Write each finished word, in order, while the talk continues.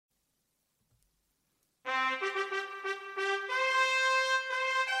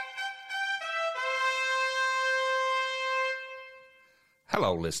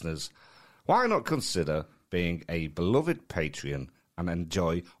Hello, listeners. Why not consider being a beloved Patreon and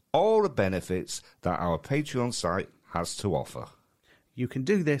enjoy all the benefits that our Patreon site has to offer? You can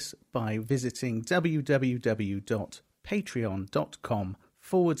do this by visiting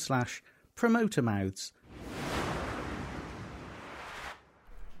www.patreon.com/promotermouths.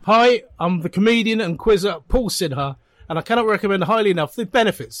 Hi, I'm the comedian and quizzer Paul Sinha, and I cannot recommend highly enough the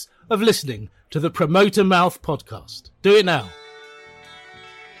benefits of listening to the Promoter Mouth podcast. Do it now.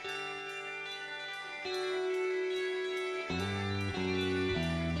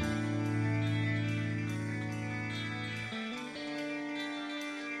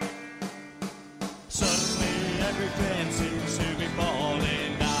 Suddenly everything seems to be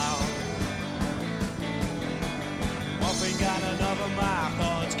falling down. One thing and another, my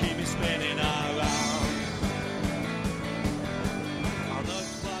thoughts keep me spinning around. I look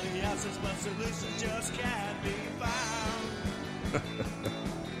for the answers, but solutions just can't be found.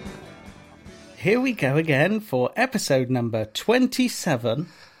 Here we go again for episode number 27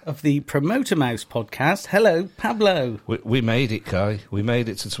 of the Promoter Mouse podcast. Hello, Pablo. We made it, Kai. We made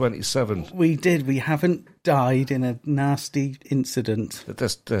it to 27. We did. We haven't died in a nasty incident. But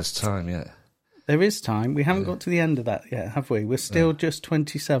there's time yet. There is time. We haven't got to the end of that yet, have we? We're still just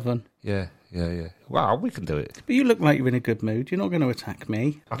 27. Yeah. Wow, we can do it. But you look like you're in a good mood. You're not going to attack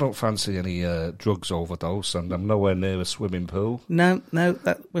me. I don't fancy any drugs overdose, and I'm nowhere near a swimming pool. No,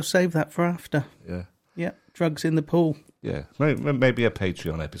 we'll save that for after. Yeah. Yeah, drugs in the pool. Yeah, maybe a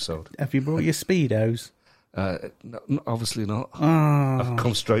Patreon episode. Have you brought your Speedos? No, obviously not. Oh, I've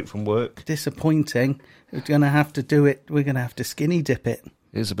come straight from work. disappointing. We're going to have to do it. We're going to have to skinny dip it.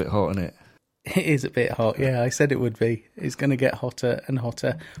 It is a bit hot, isn't it? It is a bit hot, yeah. I said it would be. It's going to get hotter and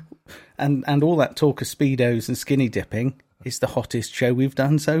hotter. And all that talk of Speedos and skinny dipping is the hottest show we've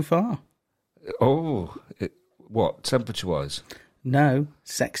done so far. Oh, what, temperature-wise? No,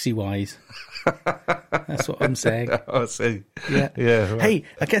 sexy-wise. That's what I'm saying. I see. Yeah. Yeah. Right. Hey,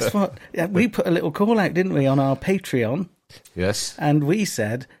 I guess what? We put a little call out, didn't we, on our Patreon? Yes. And we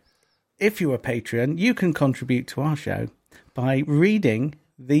said, if you're a Patreon, you can contribute to our show by reading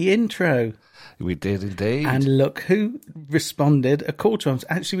the intro. We did indeed. And look who responded a call to us.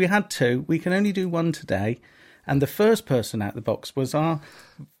 Actually, we had two. We can only do one today. And the first person out of the box was our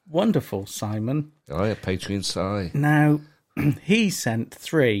wonderful Simon. Oh, yeah, Patreon Si. Now, he sent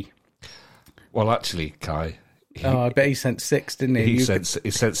 3. Well, actually, Kai... I bet he sent 6, didn't he? He sent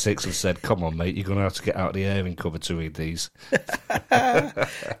 6 and said, come on, mate, you're going to have to get out of the airing cover to read these.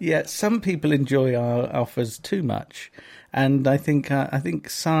 Yeah, some people enjoy our offers too much. And I think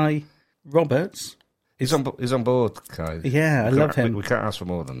Si Roberts... He's on board, Kai. Yeah, I love him. We can't ask for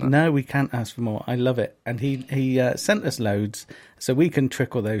more than that. No, we can't ask for more. I love it. And he sent us loads, so we can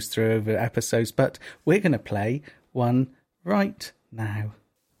trickle those through over episodes. But we're going to play one right now.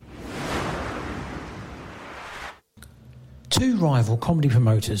 Two rival comedy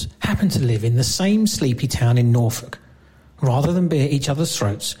promoters happen to live in the same sleepy town in Norfolk. Rather than be at each other's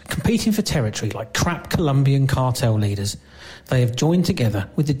throats, competing for territory like crap Colombian cartel leaders, they have joined together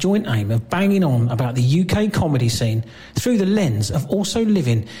with the joint aim of banging on about the UK comedy scene through the lens of also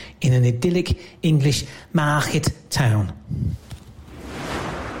living in an idyllic English market town.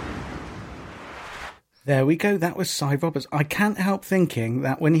 There we go. That was Si Roberts. I can't help thinking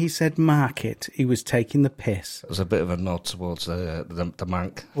that when he said market, he was taking the piss. It was a bit of a nod towards the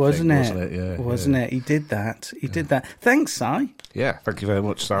mank. Wasn't thing, it? Wasn't it? Yeah. Wasn't it? He did that. He did that. Thanks, Si. Yeah, thank you very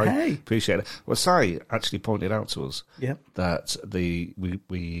much, Si. Hey. Appreciate it. Well, Si actually pointed out to us that we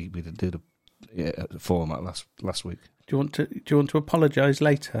did a format last week. Do you want to apologise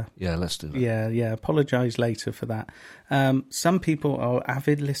later? Yeah, let's do that. Yeah. Apologise later for that. Some people are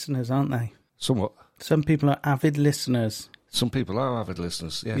avid listeners, aren't they? Somewhat. Some people are avid listeners. Some people are avid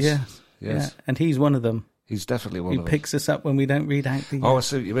listeners, yes. Yes. Yeah. And he's one of them. He's definitely one of them. He picks us up when we don't read out the... Oh, I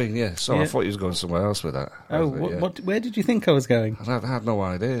see what you mean, yeah. So I thought he was going somewhere else with that. Where did you think I was going? I had no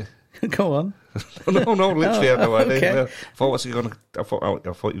idea. Go on. No, literally had no idea. Okay. Yeah. I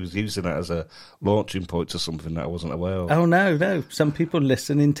thought he was using that as a launching point to something that I wasn't aware of. Oh, no. Some people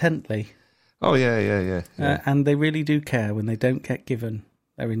listen intently. Oh, yeah. And they really do care when they don't get given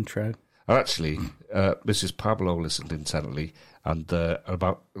their intro. Actually, Mrs. Pablo listened intently, and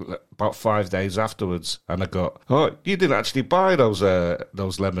about 5 days afterwards, and I got, oh, you didn't actually buy those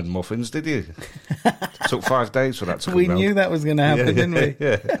lemon muffins, did you? It took 5 days for that to come We round. knew that was going to happen, didn't we?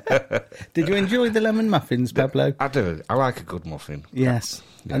 Yeah. Did you enjoy the lemon muffins, Pablo? I do. I like a good muffin. Yes,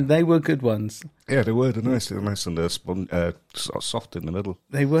 Yeah. and they were good ones. Yeah, they were. They're nice and they're sort of soft in the middle.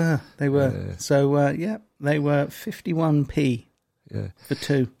 They were. Yeah. So, they were 51p for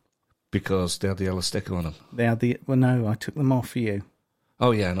 2. Because they had the yellow sticker on them. They had no, I took them off for you.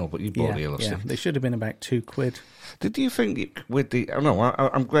 Oh, yeah, no, but you bought the yellow yeah. stick. They should have been about £2. Did you think with the... Oh, no,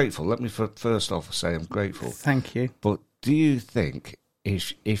 I'm grateful. Let me first off say I'm grateful. Thank you. But do you think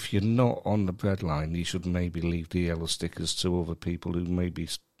if you're not on the breadline, you should maybe leave the yellow stickers to other people who maybe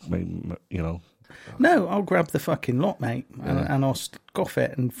you know... No, I'll grab the fucking lot, mate, and I'll scoff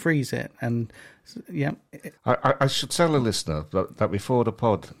it and freeze it. And, yeah. I should tell a listener that before the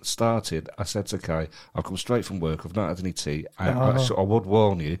pod started, I said to Kai, I've come straight from work, I've not had any tea. I would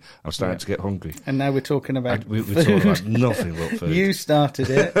warn you, I'm starting to get hungry. And now we're talking about we're food. talking about nothing but food. You started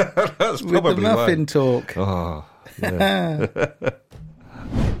it That's with the muffin talk. Oh, yeah.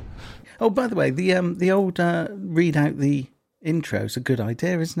 Oh, by the way, the old read out the intro is a good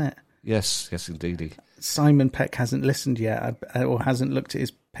idea, isn't it? Yes, indeedy. Simon Peck hasn't listened yet, or hasn't looked at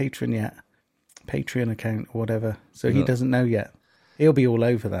his Patreon account or whatever, so he doesn't know yet. He'll be all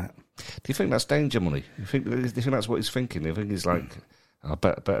over that. Do you think that's danger money? Do you think that's what he's thinking? Do you think he's like, I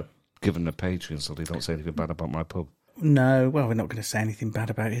better give him the Patreon so they don't say anything bad about my pub? No, well, we're not going to say anything bad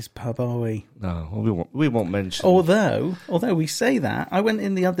about his pub, are we? No, well, we won't mention. Although we say that, I went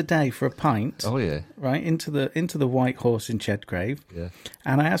in the other day for a pint. Oh yeah, right into the White Horse in Chedgrave. Yeah,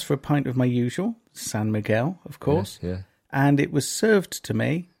 and I asked for a pint of my usual San Miguel, of course. Yeah. And it was served to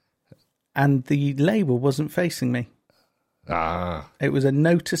me, and the label wasn't facing me. Ah, it was a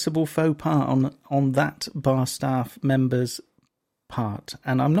noticeable faux pas on that bar staff member's part,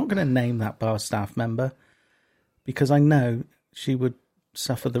 and I'm not going to name that bar staff member, because I know she would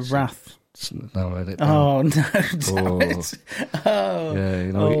suffer the wrath. No, edit that. Oh, no, damn it. Oh, yeah,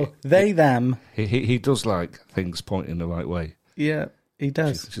 you know, they, them. He does like things pointing the right way. Yeah, he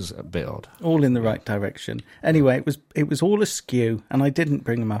does. Which is a bit odd. All in the right direction. Anyway, it was all askew, and I didn't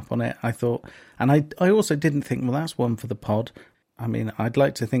bring him up on it. I thought, and I also didn't think, well, that's one for the pod. I mean, I'd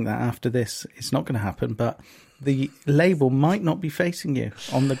like to think that after this, it's not going to happen, but the label might not be facing you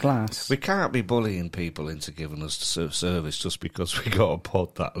on the glass. We can't be bullying people into giving us service just because we got a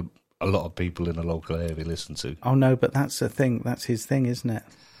pod that a lot of people in the local area listen to. Oh, no, but that's a thing. That's his thing, isn't it?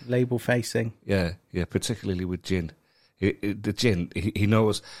 Label facing. Yeah, particularly with gin. The gin, he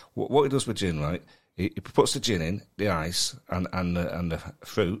knows what he does with gin, right? He puts the gin in, the ice, and the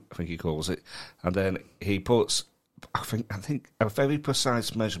fruit, I think he calls it, and then he puts... I think a very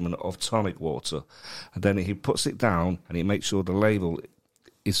precise measurement of tonic water, and then he puts it down and he makes sure the label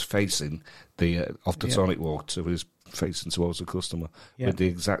is facing the tonic water is facing towards the customer with the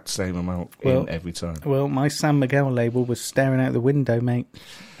exact same amount in every time. Well, my San Miguel label was staring out the window, mate.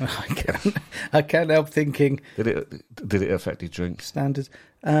 I can't help thinking. Did it affect your drink? Standards?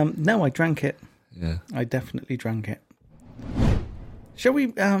 No, I drank it. Yeah, I definitely drank it. Shall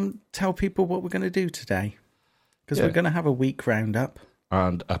we tell people what we're going to do today? Because we're going to have a week roundup.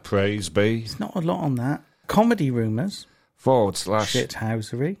 And a praise be. It's not a lot on that. Comedy rumours. /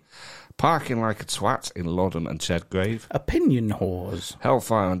 shithousery. Parking like a twat in Loddon and Chedgrave. Opinion whores.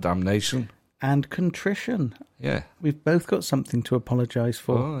 Hellfire and damnation. And contrition. Yeah. We've both got something to apologise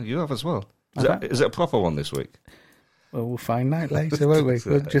for. Oh, you have as well. Is it a proper one this week? Well, we'll find out later, won't we?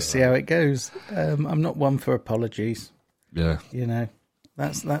 We'll just see how it goes. I'm not one for apologies. Yeah. You know,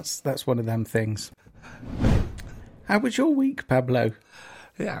 that's one of them things. How was your week, Pablo?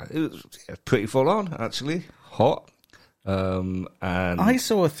 Yeah, it was pretty full on, actually. Hot. And I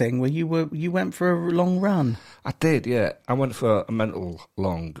saw a thing where you went for a long run. I did, yeah. I went for a mental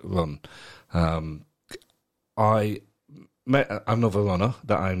long run. I met another runner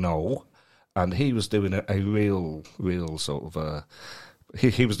that I know, and he was doing a real sort of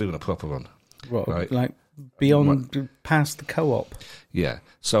he was doing a proper run. What, right? Like past the co-op? Yeah.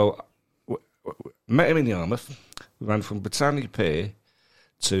 So met him in Yarmouth. We ran from Britannia Pier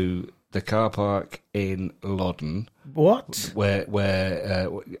to the car park in Loddon. What? Where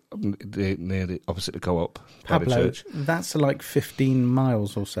near the opposite the co-op. Pablo, that's like 15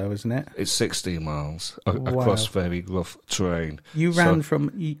 miles or so, isn't it? It's 16 miles across very rough terrain. You ran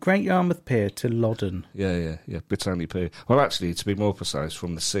from Great Yarmouth Pier to Loddon. Yeah. Britannia Pier. Well, actually, to be more precise,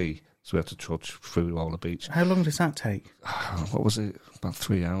 from the sea. So we had to trudge through all the beach. How long does that take? What was it? About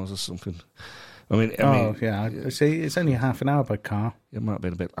 3 hours or something. I mean, yeah. See, it's only half an hour by car. It might have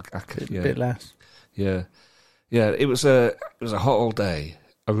been a bit, a bit less. Yeah. It was a hot all day,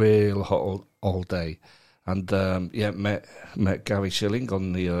 a real hot all day, and met Gary Shilling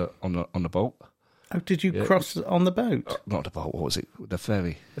on the boat. Oh, did you cross on the boat? Not the boat. What was it? The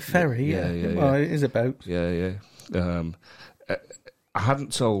ferry. The ferry. Yeah. Well, it is a boat. Yeah. I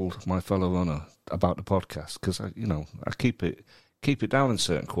hadn't told my fellow runner about the podcast because I keep it down in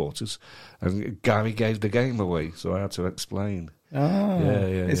certain quarters, and Gary gave the game away, so I had to explain. Oh,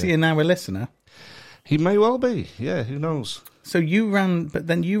 is he now a listener? He may well be. Yeah, who knows? So you ran, but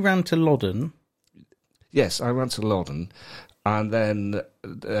then you ran to Loddon. Yes, I ran to Loddon, and then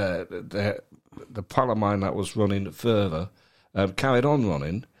the pal of mine that was running further carried on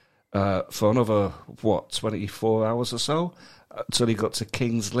running for another, 24 hours or so, until he got to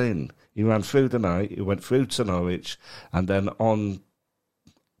King's Lynn. He ran through the night, he went through to Norwich, and then on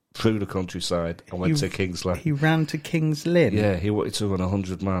through the countryside and went to King's Lynn. He ran to King's Lynn? Yeah, he wanted to run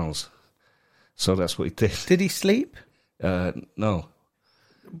 100 miles. So that's what he did. Did he sleep? No.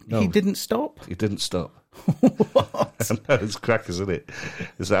 He didn't stop? He didn't stop. What? It's crackers, isn't it?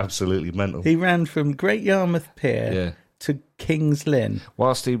 It's absolutely mental. He ran from Great Yarmouth Pier to King's Lynn.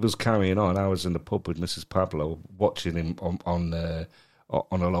 Whilst he was carrying on, I was in the pub with Mrs. Pablo, watching him on a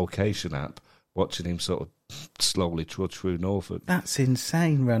location app, watching him sort of slowly trudge through Norfolk. That's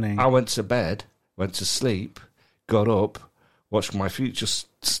insane running. I went to bed, went to sleep, got up, watched my future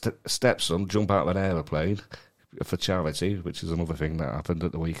stepson jump out of an aeroplane for charity, which is another thing that happened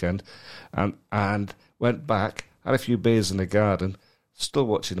at the weekend, and went back, had a few beers in the garden, still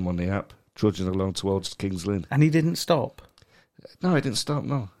watching him on the app, trudging along towards King's Lynn. And he didn't stop? No, he didn't stop,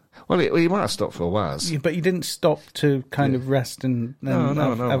 no. Well, he might have stopped for a while. Yeah, but you didn't stop to kind of rest and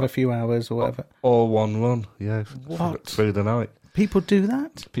have a few hours or whatever? Or one run, yeah. What? Through the night. People do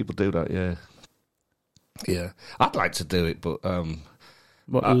that? People do that, yeah. Yeah. I'd like to do it, but...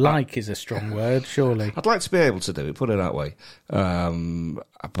 is a strong word, surely. I'd like to be able to do it, put it that way.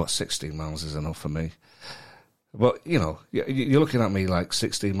 But 16 miles is enough for me. But, you're looking at me like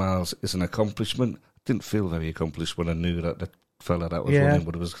 16 miles is an accomplishment. I didn't feel very accomplished when I knew that the fella that was running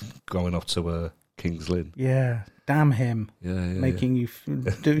was going off to King's Lynn. Yeah, damn him. Making you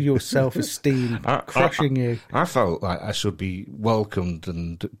do your self-esteem, crushing you. I felt like I should be welcomed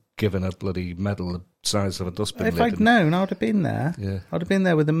and given a bloody medal the size of a dustbin If lid. I'd known, I'd have been there. Yeah. I'd have been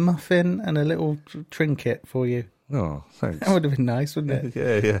there with a muffin and a little trinket for you. Oh, thanks. That would have been nice, wouldn't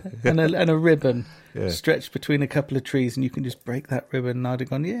it? Yeah. And a ribbon stretched between a couple of trees, and you can just break that ribbon, and I'd have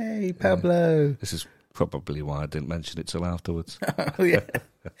gone, yay, Pablo. Yeah. This is probably why I didn't mention it till afterwards. Oh, yeah.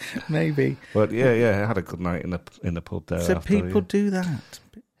 Maybe. But I had a good night in the pub there. So people do that.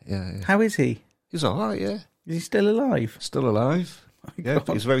 Yeah. How is he? He's all right, yeah. Is he still alive? Still alive. Yeah,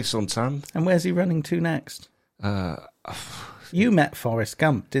 God. he's very suntanned. And where's he running to next? You met Forrest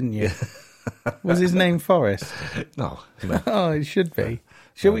Gump, didn't you? Was his name Forrest? No. Oh, it should be.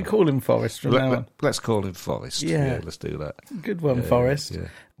 Shall we call him Forrest from now on? Let's call him Forrest. Yeah, let's do that. Good one, Forrest. Yeah.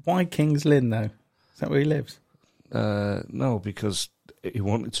 Why King's Lynn, though? Is that where he lives? No, because he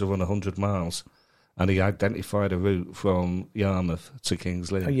wanted to run 100 miles, and he identified a route from Yarmouth to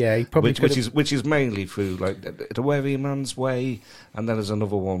King's Lynn. Oh, yeah, he probably which is mainly through like the Wherryman's Way, and then there's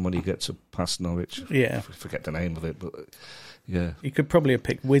another one when you get to past Norwich. Yeah, I forget the name of it, but yeah, you could probably have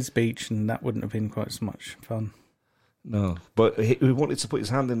picked Whiz Beach, and that wouldn't have been quite so much fun. No, but he wanted to put his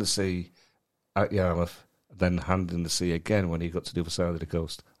hand in the sea at Yarmouth, then hand in the sea again when he got to the other side of the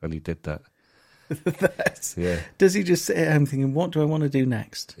coast, and he did that. Does he just sit at home thinking, what do I want to do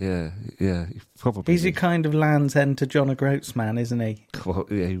next? Yeah, probably. He's a kind of Land's End to John O'Groats man, isn't he? Well,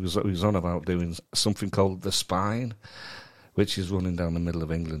 yeah, he was on about doing something called the Spine, which is running down the middle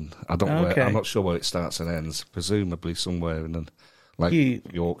of England. I'm not sure where it starts and ends. Presumably somewhere in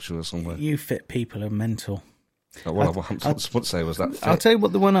Yorkshire or somewhere. You fit people are mental. Well, I wouldn't say was that fit. I'll tell you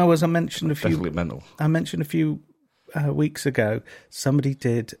what the one I mentioned definitely mental. I mentioned a few weeks ago. Somebody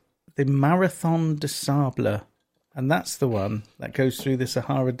did the Marathon des Sables, and that's the one that goes through the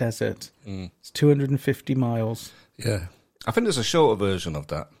Sahara Desert. It's 250 miles. Yeah. I think there's a shorter version of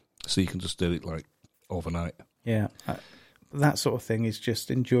that, so you can just do it like overnight. Yeah. That sort of thing is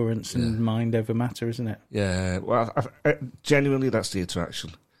just endurance and mind over matter, isn't it? Yeah. Well, genuinely, that's the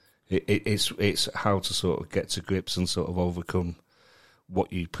attraction. It's how to sort of get to grips and sort of overcome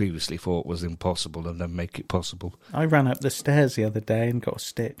what you previously thought was impossible and then make it possible. I ran up the stairs the other day and got a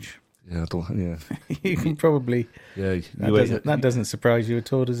stitch. Yeah, You can probably... Yeah, that doesn't surprise you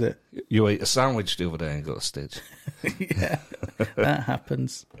at all, does it? You ate a sandwich the other day and got a stitch. Yeah, that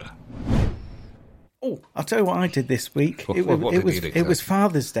happens. Oh, I'll tell you what I did this week. It was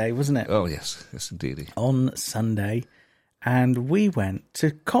Father's Day, wasn't it? Oh, yes indeed. On Sunday, and we went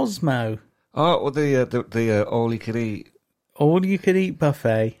to Cosmo. Oh, well, the all-you-can-eat... All-you-can-eat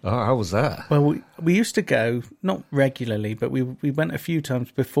buffet. Oh, how was that? Well, we used to go, not regularly, but we went a few times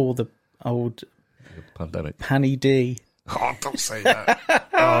before the old... pandemic. Panny D. Oh, don't say that.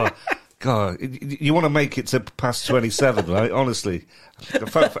 Oh, God. You want to make it to past 27, right? Honestly. I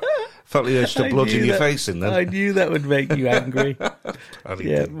felt the urge to bludgeon your face in then. I knew that would make you angry.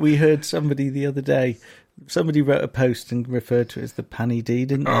 We heard somebody the other day, somebody wrote a post and referred to it as the Panny D,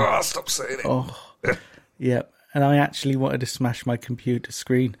 didn't they? Oh, stop saying it. Oh, yeah. and I actually wanted to smash my computer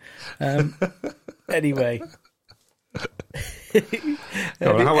screen. Anyway.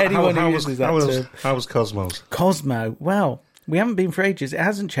 Anyone who uses that term. How was Cosmos? Cosmo, well, we haven't been for ages. It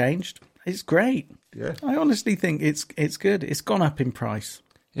hasn't changed. It's great. Yeah. I honestly think it's good. It's gone up in price.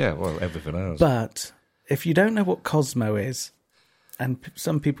 Yeah, well, everything else. But if you don't know what Cosmo is, and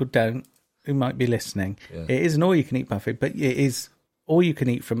some people don't, who might be listening, it is an all-you-can-eat buffet, but it is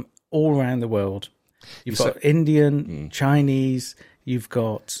all-you-can-eat from all around the world. You've got Indian, Chinese, you've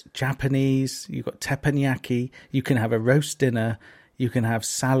got Japanese, you've got teppanyaki, you can have a roast dinner, you can have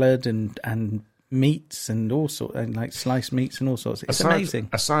salad and meats and all sorts, and like sliced meats and all sorts. It's amazing.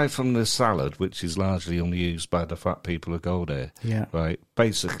 Aside from the salad, which is largely only used by the fat people who go there, right?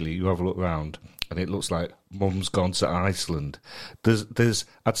 Basically, you have a look round, and it looks like Mum's gone to Iceland. There's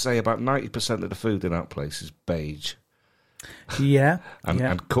I'd say about 90% of the food in that place is beige. Yeah,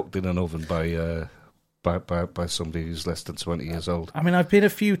 and cooked in an oven by somebody who's less than 20 years old. I mean, I've been a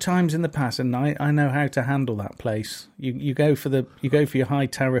few times in the past, and I know how to handle that place. You go for your high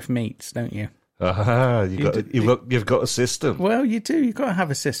tariff meats, don't you? You've got a system. Well, you do. You've got to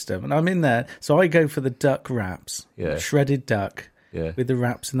have a system, and I'm in there. So I go for the duck wraps, shredded duck, with the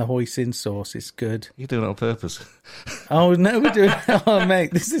wraps and the hoisin sauce. It's good. You're doing it on purpose. Oh no, we're doing. Oh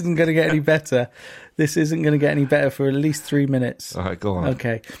mate, this isn't going to get any better. This isn't going to get any better for at least 3 minutes. All right, go on.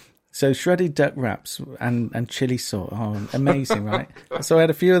 Okay. So shredded duck wraps and chili sauce. Oh, amazing, right? So I had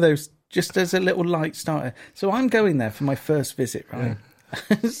a few of those just as a little light starter. So I'm going there for my first visit, right?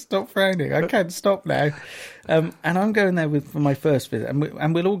 Stop frowning. I can't stop now. And I'm going there for my first visit.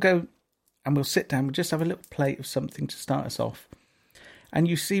 And we'll all go and we'll sit down. We'll just have a little plate of something to start us off. And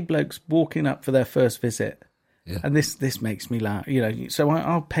you see blokes walking up for their first visit. Yeah. And this makes me laugh. You know, so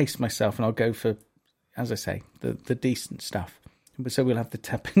I'll pace myself and I'll go for, as I say, the decent stuff. So we'll have the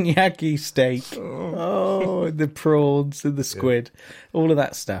teppanyaki steak, the prawns and the squid, all of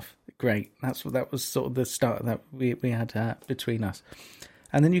that stuff. Great. That was sort of the start that we had between us.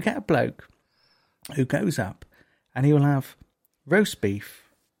 And then you get a bloke who goes up and he will have roast beef,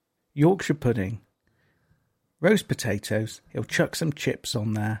 Yorkshire pudding, roast potatoes. He'll chuck some chips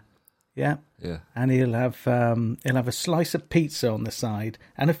on there. Yeah. And he'll have a slice of pizza on the side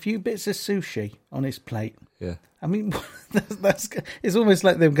and a few bits of sushi on his plate. Yeah. I mean, it's almost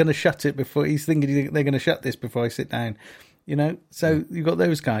like they're going to shut it before he's thinking they're going to shut this before I sit down, you know. So you've got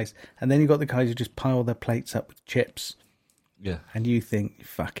those guys, and then you've got the guys who just pile their plates up with chips. Yeah. And you think, you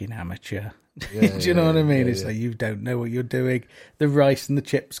fucking amateur. Do you know what I mean? It's like you don't know what you're doing. The rice and the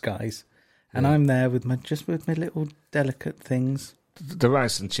chips guys, and I'm there with my little delicate things. The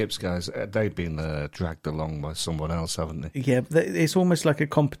rice and chips guys, they've been dragged along by someone else, haven't they? Yeah, it's almost like a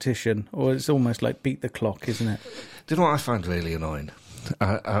competition, or it's almost like beat the clock, isn't it? Do you know what I find really annoying?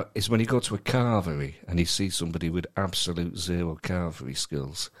 Is when you go to a carvery and you see somebody with absolute zero carvery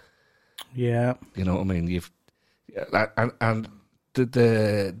skills. Yeah. You know what I mean? And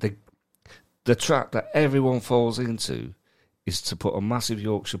the trap that everyone falls into is to put a massive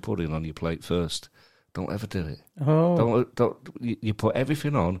Yorkshire pudding on your plate first. Don't ever do it. Oh. Don't. You put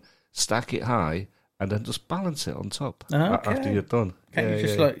everything on, stack it high, and then just balance it on top after you're done. Can't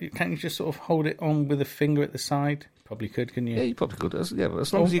you just sort of hold it on with a finger at the side? Probably could, couldn't you? Yeah, you probably could. As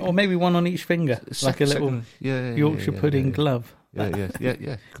long as you or maybe one on each finger, like a little Yorkshire pudding glove. Yeah.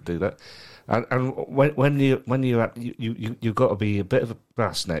 You could do that. And when you're at you've got to be a bit of a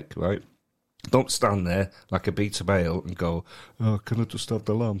brass neck, right? Don't stand there like a beta male and go, "Oh, can I just have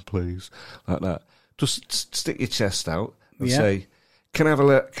the lamb, please?" Like that. Just stick your chest out and say, "Can I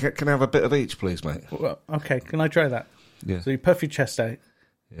have a bit of each, please, mate?" Well, okay, can I try that? Yeah. So you puff your chest out.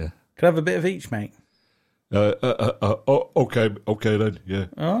 Yeah. Can I have a bit of each, mate? Okay then. Yeah.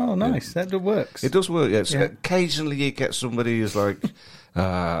 Oh, nice. Yeah. That works. It does work. Yeah. So occasionally you get somebody who's like,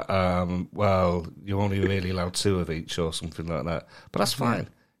 well, you're only really allowed 2 of each or something like that. But that's fine.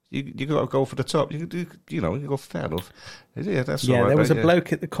 You got to go for the top. You can do, you can go fair enough. Yeah, that's all right. There was a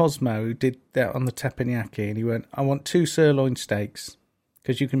bloke at the Cosmo who did that on the teppanyaki, and he went, "I want 2 sirloin steaks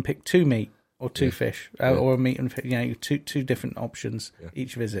because you can pick 2 meat or 2 fish or a meat and fish. You know, two different options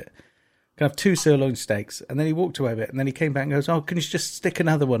each visit. Can I have 2 sirloin steaks?" And then he walked away a bit, and then he came back and goes, "Oh, can you just stick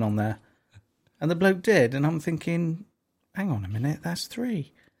another one on there?" And the bloke did, and I'm thinking, hang on a minute, that's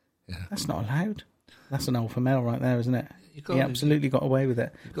 3. Yeah. That's not allowed. That's an alpha male right there, isn't it? He absolutely got away with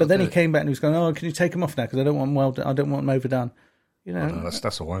it. But then he came back and he was going, "Oh, can you take them off now? Because I don't want them well done. I don't want them overdone." You know, no,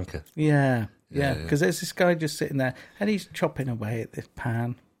 that's a wanker. Yeah. Because there's this guy just sitting there and he's chopping away at this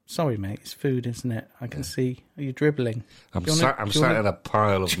pan. Sorry, mate, it's food, isn't it? I can see. Are you dribbling? I'm sat in a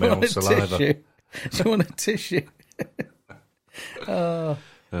pile of male saliva. Do you want a tissue?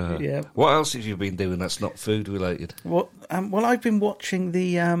 Yeah. What else have you been doing that's not food related? Well, I've been watching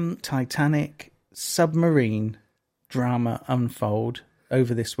the Titanic submarine drama unfold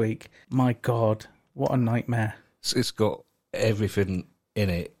over this week. My God, what a nightmare. It's got everything in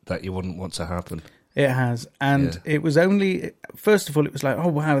it that you wouldn't want to happen. It has. And it was only, first of all, it was like, oh,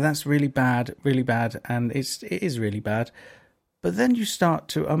 wow, that's really bad. And it is really bad. But then you start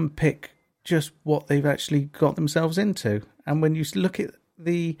to unpick just what they've actually got themselves into. And when you look at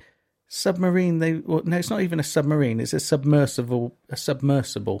the submarine, no, it's not even a submarine. It's a submersible,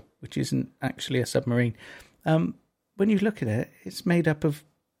 which isn't actually a submarine. When you look at it, it's made up of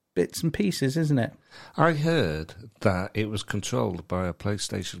bits and pieces, isn't it? I heard that it was controlled by a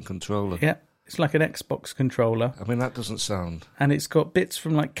PlayStation controller. Yeah, it's like an Xbox controller. I mean, that doesn't sound... And it's got bits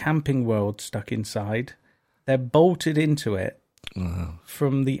from like Camping World stuck inside. They're bolted into it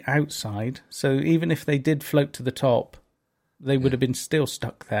from the outside. So even if they did float to the top, they would have been still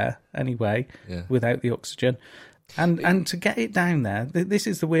stuck there anyway, without the oxygen. And to get it down there, this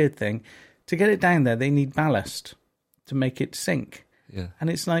is the weird thing. To get it down there, they need ballast to make it sink. Yeah. And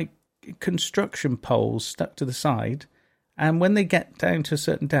it's like construction poles stuck to the side. And when they get down to a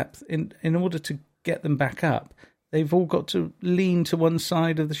certain depth, in order to get them back up, they've all got to lean to one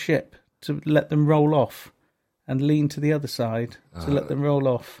side of the ship to let them roll off, and lean to the other side to let them roll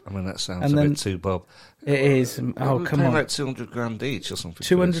off. I mean, that sounds a bit too Bob. It is. Oh, come on. Like $200,000 each or something.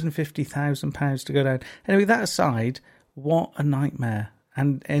 £250,000 to go down. Anyway, that aside, what a nightmare.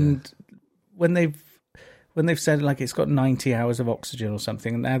 And when they've said like it's got 90 hours of oxygen or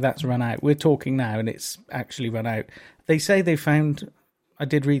something, and now that's run out. We're talking now, and it's actually run out. They say they found. I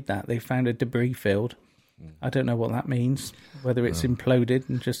did read that they found a debris field. I don't know what that means. Whether it's imploded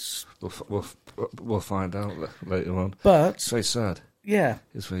and just we'll find out later on. But it's very sad. Yeah,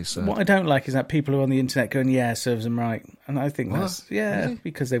 it's very sad. What I don't like is that people are on the internet going, "Yeah, serves them right," and I think What? that's Really?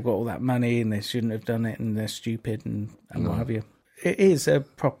 because they've got all that money and they shouldn't have done it and they're stupid and what have you. It is a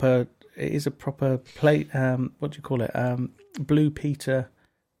proper plate. What do you call it? Blue Peter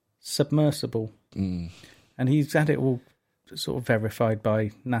submersible, and he's had it all sort of verified by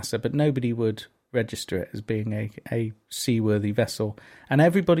NASA, but nobody would register it as being a seaworthy vessel. And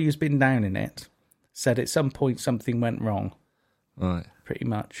everybody who's been down in it said at some point something went wrong. Right. Pretty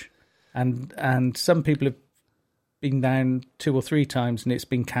much. And some people have been down 2 or 3 times and it's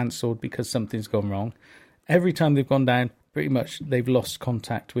been cancelled because something's gone wrong. Every time they've gone down, pretty much they've lost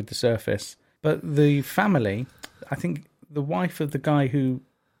contact with the surface. But the family, I think the wife of the guy who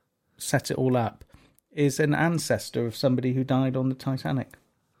set it all up is an ancestor of somebody who died on the Titanic.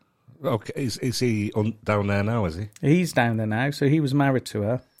 Okay, is he down there now, is he? He's down there now, so he was married to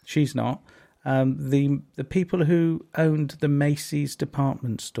her. She's not. The people who owned the Macy's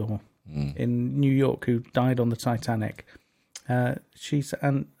department store in New York, who died on the Titanic, she's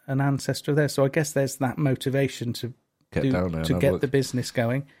an ancestor there. So I guess there's that motivation to get down there to get the business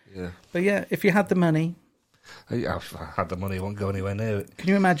going. Yeah. But yeah, if you had the money... If I had the money, I won't go anywhere near it. Can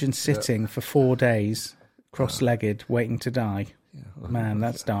you imagine sitting for 4 days, cross-legged, waiting to die? Yeah. Man,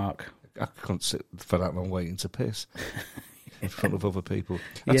 that's dark. I couldn't sit for that long waiting to piss in front of other people.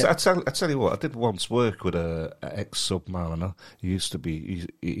 I Yeah. tell you what, I did once work with a ex-submariner. He used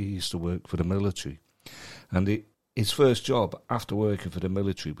to work for the military, and his first job after working for the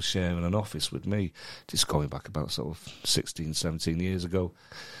military was sharing an office with me. Just going back about sort of 16, 17 years ago.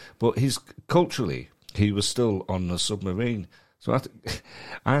 But culturally, he was still on a submarine. So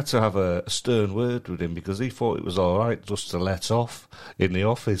I had to have a stern word with him because he thought it was all right just to let off in the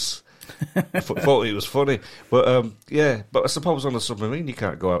office. Thought it was funny. But but I suppose on a submarine you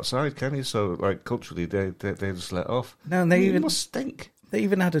can't go outside, can you? So like culturally they just let off. No, and they must stink. They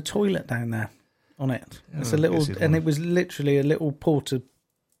even had a toilet down there on it. It's Oh, a little, yes, it and was. it was literally a little porta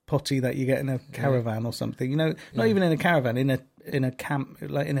potty that you get in a caravan or something. You know, not even in a caravan, in a camp,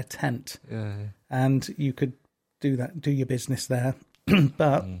 like in a tent. Yeah. And you could do your business there.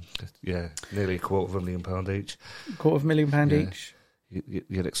 But nearly £250,000 each. £250,000 each.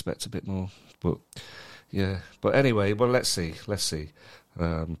 You'd expect a bit more, but yeah. But anyway, well, let's see.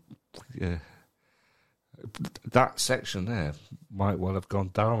 That section there might well have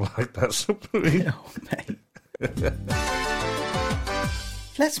gone down like that submarine. Oh, mate.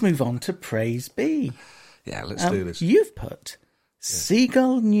 Let's move on to Praise Be. Yeah, let's do this. You've put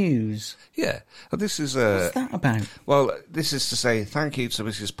Seagull News. Yeah, and this is What's that about? Well, this is to say thank you to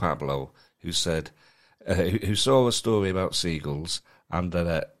Mrs. Pablo, who said who saw a story about seagulls and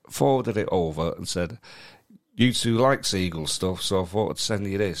then forwarded it over and said, "You two like seagull stuff, so I thought I'd send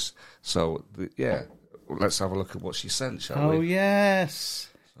you this." So let's have a look at what she sent, shall we? Oh yes,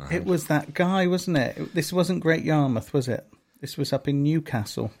 it was that guy, wasn't it? This wasn't Great Yarmouth, was it? This was up in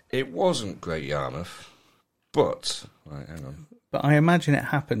Newcastle. It wasn't Great Yarmouth, but... Right, hang on. But I imagine it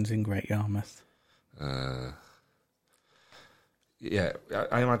happens in Great Yarmouth. Yeah,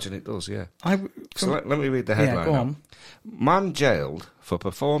 I imagine it does, yeah. So let me read the headline. Yeah, go on. Man jailed for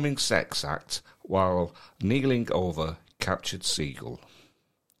performing sex act while kneeling over captured seagull.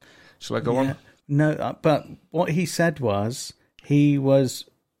 Shall I go on? No, but what he said was he was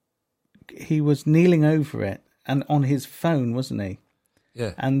kneeling over it and on his phone, wasn't he?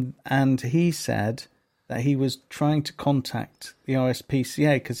 Yeah. And he said that he was trying to contact the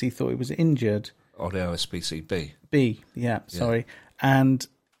RSPCA because he thought he was injured. Or the RSPCB. Sorry.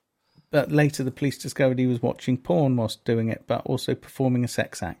 But later the police discovered he was watching porn whilst doing it, but also performing a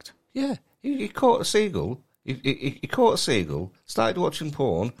sex act. Yeah, he caught a seagull. He caught a seagull, started watching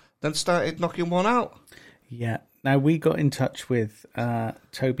porn, then started knocking one out. Yeah. Now, we got in touch with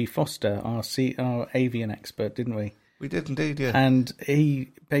Toby Foster, our avian expert, didn't we? We did indeed, yeah. And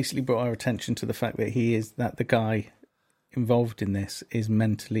he basically brought our attention to the fact that the guy involved in this is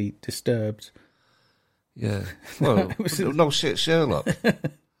mentally disturbed. Yeah. Well, no shit, Sherlock.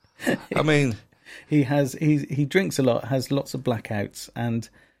 I mean... He drinks a lot, has lots of blackouts, and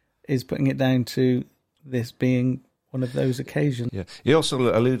is putting it down to this being one of those occasions. Yeah. He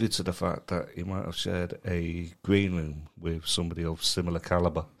also alluded to the fact that he might have shared a green room with somebody of similar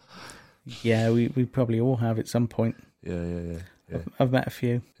calibre. Yeah, we probably all have at some point. Yeah. I've met a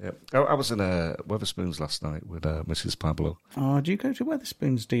few. Yeah. I was in Weatherspoons last night with Mrs. Pablo. Oh, do you go to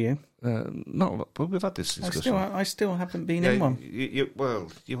Weatherspoons, do you? No, but we've had this discussion. I still haven't been in one.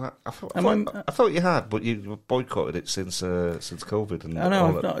 I thought you had, but you boycotted it since COVID. And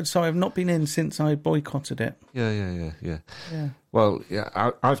I've not been in since I boycotted it. Yeah. Well,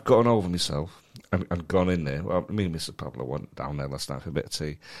 yeah, I've gotten over myself and gone in there. Well, me and Mr. Pablo went down there last night for a bit of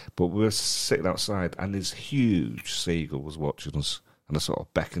tea, but we were sitting outside and this huge seagull was watching us, and I sort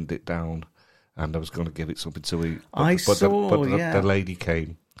of beckoned it down, and I was going to give it something to eat. But the lady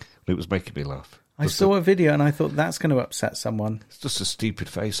came, and it was making me laugh. I saw a video and I thought that's going to upset someone. It's just a stupid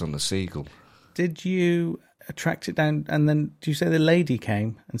face on the seagull. Did you track it down, and then do you say the lady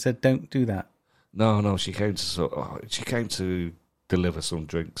came and said, "Don't do that"? No, she came to deliver some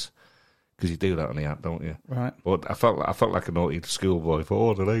drinks. Because you do that on the app, don't you? Right. But I felt like a naughty schoolboy.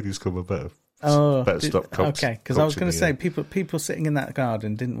 For the ladies coming better. Stop. Okay, because I was going to say people sitting in that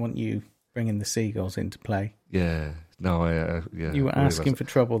garden didn't want you bringing the seagulls into play. Yeah. No, you were asking for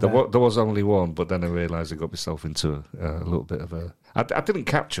trouble there. There was only one, but then I realised I got myself into a little bit of a... I didn't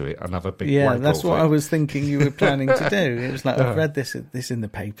capture it and have a big... Yeah, that's what I was thinking you were planning to do. It was like, I've read this in the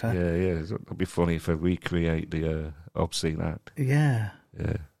paper. Yeah. It'd be funny if I recreate the obscene act. Yeah.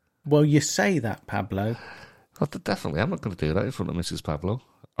 Yeah. Well, you say that, Pablo. Oh, definitely. I'm not going to do that in front of Mrs. Pablo.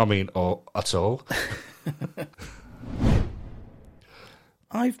 I mean, or at all.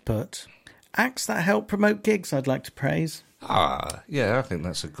 I've put acts that help promote gigs I'd like to praise. Yeah, I think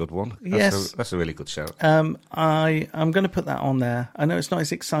that's a good one. That's a really good shout. I'm going to put that on there. I know it's not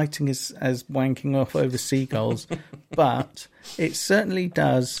as exciting as wanking off over seagulls, but it certainly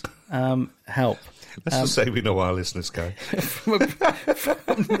does help. Let's just say we know our listeners, Guy.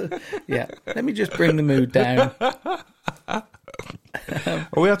 Yeah, let me just bring the mood down.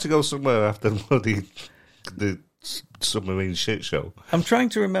 We had to go somewhere after the submarine shit show. I'm trying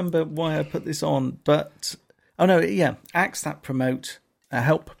to remember why I put this on, but acts that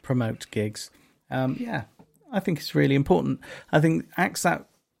help promote gigs. I think it's really important. I think acts that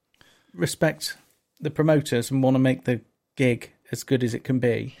respect the promoters and want to make the gig as good as it can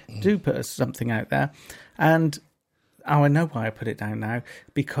be, do put something out there. And I know why I put it down now,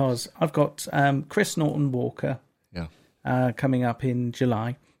 because I've got Chris Norton Walker coming up in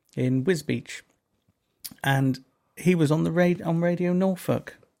July in Wisbech, and he was on Radio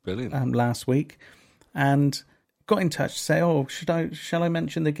Norfolk last week, and got in touch to say, shall I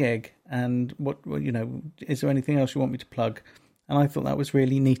mention the gig, and what is there anything else you want me to plug? And I thought that was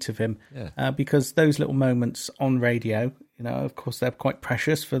really neat of him, because those little moments on radio, of course, they're quite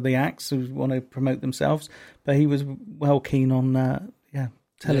precious for the acts who want to promote themselves. But he was well keen on,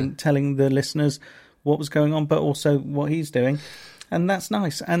 telling the listeners what was going on, but also what he's doing, and that's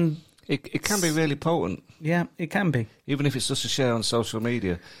nice. And it can be really potent. Yeah, it can be, even if it's just a share on social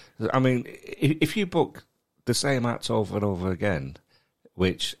media. I mean, if you book the same act over and over again,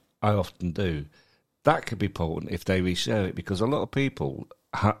 which I often do, that could be potent if they reshare it, because a lot of people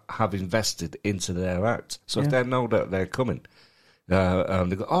have invested into their act. So if they know that they're coming, they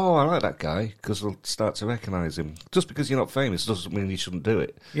go, "Oh, I like that guy," because they'll start to recognise him. Just because you're not famous doesn't mean you shouldn't do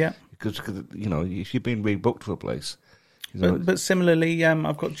it. Yeah. Because if you've been rebooked for a place. But similarly,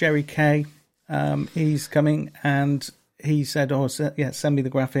 I've got Jerry Kay. He's coming, and he said, send me the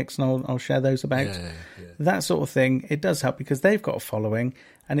graphics and I'll share those about. Yeah. That sort of thing. It does help because they've got a following,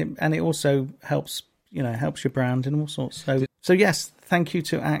 and it also helps, helps your brand and all sorts. So yes, thank you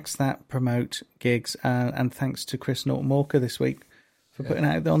to acts that promote gigs, and thanks to Chris Norton Walker this week for putting it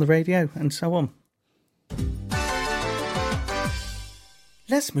out there on the radio and so on.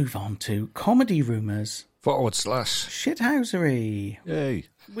 Let's move on to comedy rumours. / Shithousery. Yay.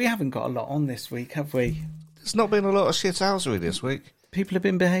 We haven't got a lot on this week, have we? There's not been a lot of shithousery this week. People have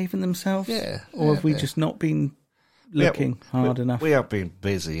been behaving themselves? Yeah. Or have we just not been looking hard enough? We have been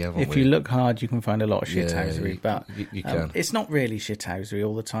busy, haven't we? If you look hard, you can find a lot of shithousery, but you can. It's not really shithousery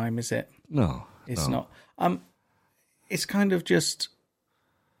all the time, is it? No. It's not. It's kind of just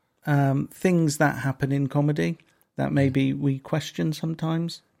things that happen in comedy that maybe we question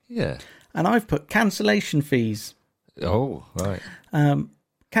sometimes. Yeah. And I've put cancellation fees. Oh, right.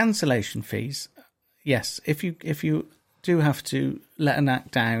 Cancellation fees. Yes, if you do have to let an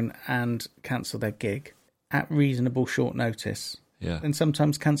act down and cancel their gig at reasonable short notice, then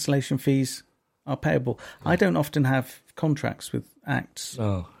sometimes cancellation fees are payable. I don't often have contracts with acts.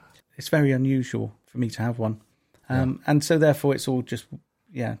 Oh. It's very unusual for me to have one. And so therefore it's all just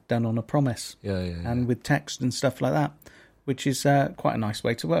done on a promise. And with text and stuff like that, which is quite a nice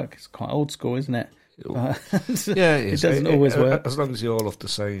way to work. It's quite old school, isn't it? It doesn't always work. As long as you all have the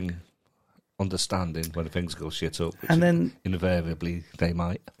same understanding when things go shit up, which and then invariably they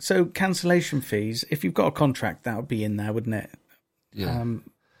might. So cancellation fees, if you've got a contract, that would be in there, wouldn't it? Yeah.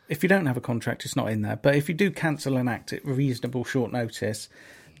 If you don't have a contract, it's not in there. But if you do cancel an act at reasonable short notice,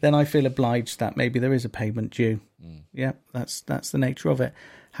 then I feel obliged that maybe there is a payment due. Yeah, that's the nature of it.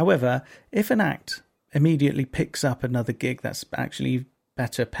 However, if an act immediately picks up another gig that's actually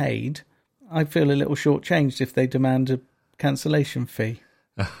better paid, I feel a little shortchanged if they demand a cancellation fee.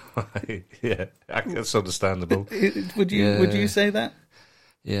 Yeah, that's understandable. Would you say that?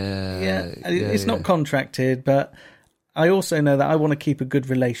 Yeah. It's not contracted, but I also know that I want to keep a good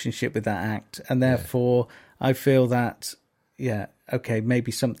relationship with that act, and therefore I feel that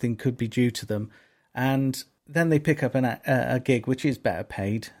maybe something could be due to them, and then they pick up a gig which is better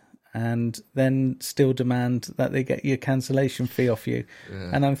paid, and then still demand that they get your cancellation fee off you.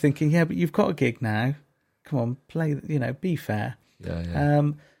 And I'm thinking, but you've got a gig now. Come on, play. Be fair.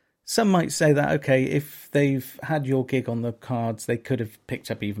 Some might say that, okay, if they've had your gig on the cards, they could have picked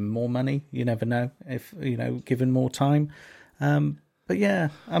up even more money. You never know if, given more time. But yeah,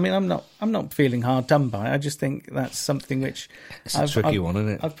 I mean, I'm not feeling hard done by. I just think that's something which it's a tricky one, isn't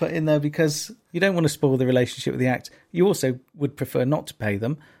it? I've put in there because you don't want to spoil the relationship with the act. You also would prefer not to pay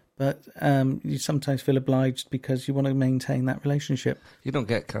them, but you sometimes feel obliged because you want to maintain that relationship. You don't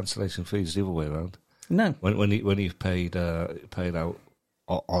get cancellation fees the other way around. No, when you've paid out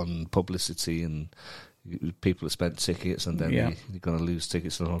on publicity and people have spent tickets and then you're going to lose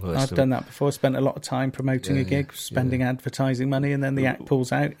tickets and all the rest. I've done that before. Spent a lot of time promoting a gig, spending advertising money, and then the act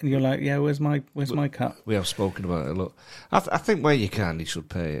pulls out, and you're like, where's my cut? We have spoken about it a lot. I think where you can, you should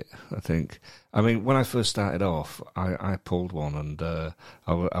pay it. I think. I mean, when I first started off, I pulled one, and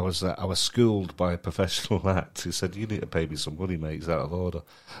I was schooled by a professional act who said, "You need to pay me some money, mate. It's out of order."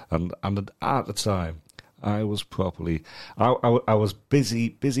 And at the time, I was properly. I was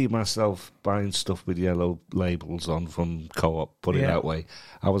busy myself buying stuff with yellow labels on from Co-op. Put it that way.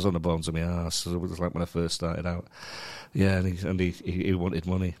 I was on the bones of my arse. It was like when I first started out. Yeah, and he wanted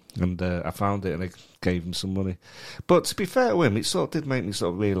money, and I found it, and I gave him some money. But to be fair to him, it sort of did make me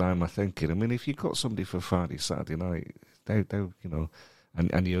sort of realign my thinking. I mean, if you got somebody for Friday, Saturday night, they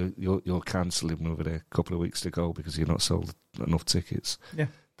and you're cancelling with a couple of weeks to go because you're not sold enough tickets. Yeah,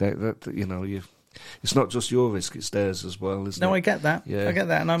 it's not just your risk; it's theirs as well, isn't it? No, I get that. Yeah, I get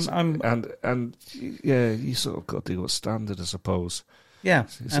that, and you sort of got to do what's standard, I suppose. Yeah,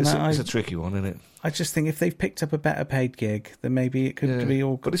 it's a tricky one, isn't it? I just think if they've picked up a better paid gig, then maybe it could be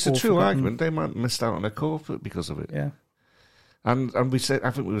all. But it's a true argument. They might have missed out on a corporate because of it. Yeah, and we said,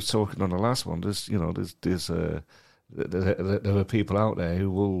 I think we were talking on the last one. There are people out there who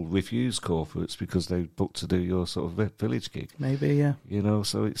will refuse corporates because they booked to do your sort of village gig. Maybe, yeah.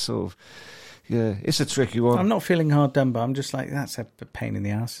 So it's sort of. Yeah, it's a tricky one. I'm not feeling hard done, but I'm just like, that's a pain in the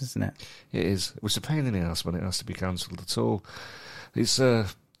ass, isn't it? It is. It's a pain in the ass when it has to be cancelled at all. It's, I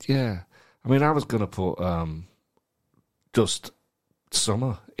mean, I was going to put just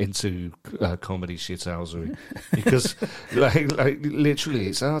summer into comedy shithousery because, like literally,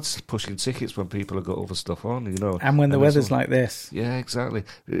 it's hard pushing tickets when people have got other stuff on, And when the weather's like this. Yeah, exactly.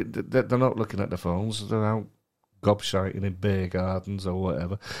 They're not looking at their phones. They're out gobshiting in beer gardens or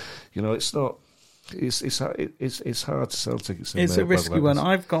whatever. It's not. It's hard to sell tickets. It's a risky one.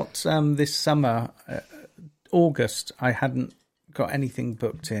 I've got this summer August, I hadn't got anything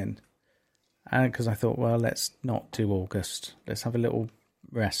booked in. Because I thought, well, let's not do August. Let's have a little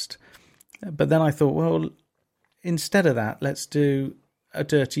rest. But then I thought, well, instead of that, let's do a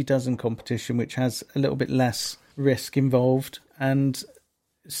Dirty Dozen competition, which has a little bit less risk involved and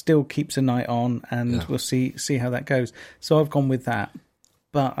still keeps a night on, and we'll see how that goes. So I've gone with that.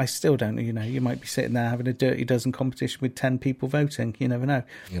 But I still don't know, you might be sitting there having a Dirty Dozen competition with 10 people voting. You never know.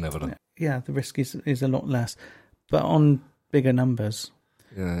 You never know. Yeah, the risk is a lot less. But on bigger numbers...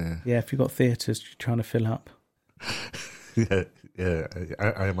 Yeah. If you've got theatres you're trying to fill up. Yeah.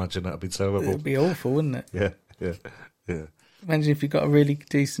 I imagine that'd be terrible. It'd be awful, wouldn't it? Yeah. Imagine if you've got a really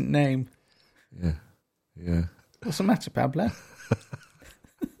decent name. Yeah. What's the matter, Pablo?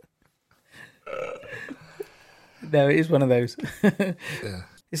 No, it is one of those. Yeah.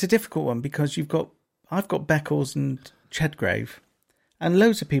 It's a difficult one because I've got Beccles and Chedgrave, and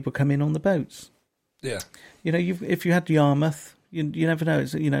loads of people come in on the boats. Yeah. If you had Yarmouth, you never know.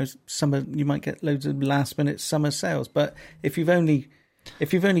 It's, summer, you might get loads of last minute summer sales. But if you've only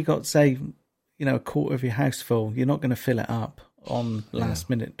got, say, a quarter of your house full, you're not going to fill it up on last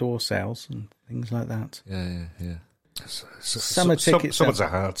minute door sales and things like that. Yeah. Summer tickets. Summer's a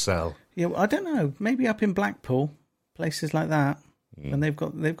hard sell. Yeah, I don't know. Maybe up in Blackpool, places like that, and they've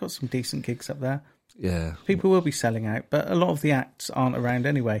got some decent gigs up there. Yeah, people will be selling out, but a lot of the acts aren't around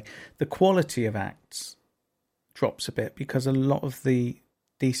anyway. The quality of acts drops a bit because a lot of the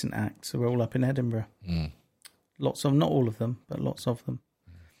decent acts are all up in Edinburgh. Lots of, not all of them, but lots of them.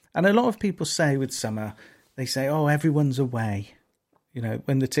 And a lot of people say with summer, they say, "Oh, everyone's away."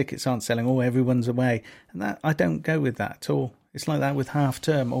 When the tickets aren't selling, "Oh, everyone's away," and that I don't go with that at all. It's like that with half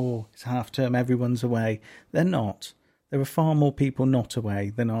term. "Oh, it's half term, everyone's away." They're not. There are far more people not away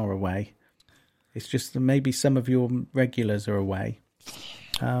than are away. It's just that maybe some of your regulars are away.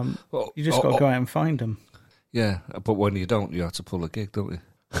 You just got to go out and find them. Yeah, but when you don't, you have to pull a gig, don't you?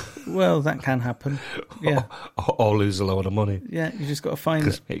 Well, that can happen. Yeah. Or lose a load of money. Yeah, you just got to find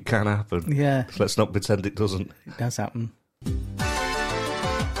it. It can happen. Yeah. Let's not pretend it doesn't. It does happen.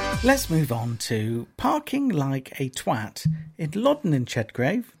 Let's move on to parking like a twat in Loddon and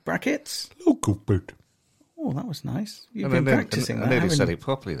Chedgrave, brackets. Local bit. Oh, that was nice. You've been practising that, I nearly haven't said you? it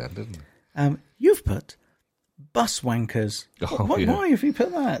properly then, didn't I? You've put bus wankers. Why have you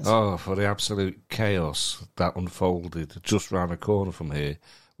put that? Oh, for the absolute chaos that unfolded just round the corner from here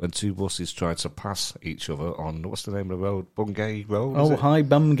when two buses tried to pass each other on, what's the name of the road? Bungay Road? Oh, High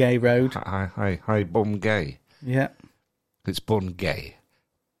Bumgay Road. Hi Bungay. Yeah. It's Bungay.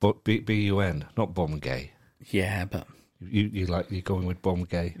 But B-U-N, not Bumgay. Yeah, but... You're going with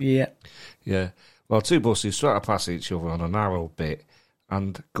Bumgay. Yeah. Yeah. Well, two buses tried to pass each other on a narrow bit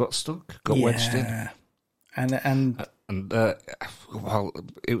and got stuck, got wedged in. And well,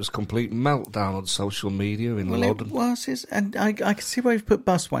 it was a complete meltdown on social media in Loddon. It was, and I can see why you've put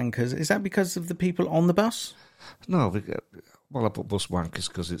bus wankers. Is that because of the people on the bus? No, I put bus wankers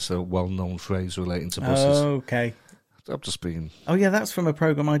because it's a well-known phrase relating to buses. Oh, okay. I'm just being... Oh, yeah, that's from a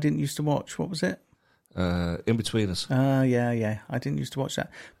programme I didn't used to watch. What was it? In Between Us. Yeah. I didn't used to watch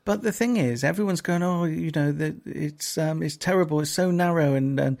that. But the thing is, everyone's going, "Oh, it's terrible. It's so narrow,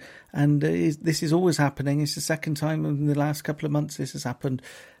 and this is always happening. It's the second time in the last couple of months this has happened."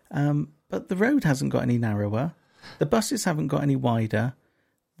 But the road hasn't got any narrower. The buses haven't got any wider.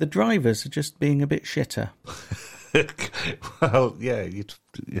 The drivers are just being a bit shitter. Well, yeah.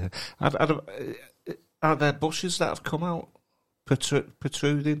 Are there bushes that have come out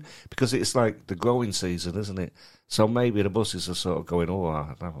protruding? Because it's like the growing season, isn't it? So maybe the buses are sort of going, "Oh,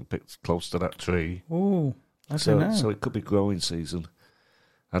 I haven't picked close to that tree." Oh, I don't know. So it could be growing season.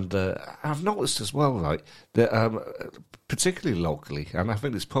 And I've noticed as well, like, that particularly locally, and I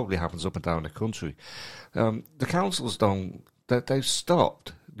think this probably happens up and down the country, the councils they've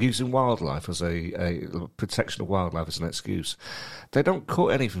stopped using wildlife as a protection of wildlife as an excuse. They don't cut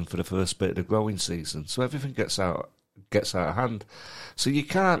anything for the first bit of the growing season, so everything gets out of hand. So you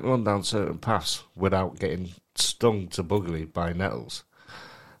can't run down certain paths without getting stung to buggery by nettles.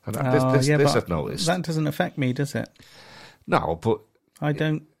 And this I've noticed. That doesn't affect me, does it? No, but I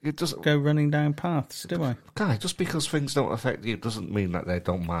don't go running down paths, do I? Guy, just because things don't affect you doesn't mean that they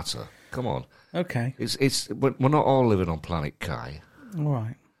don't matter. Come on. Okay. We're not all living on planet Kai. All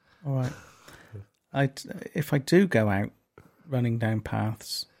right. If I do go out running down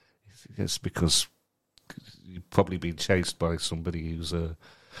paths, it's because you've probably been chased by somebody who's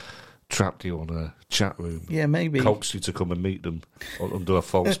trapped you on a chat room. Yeah, maybe. Coaxed you to come and meet them under a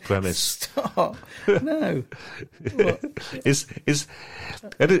false premise. Stop. No. Is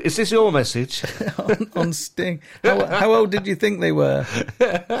this your message? on Sting. How old did you think they were?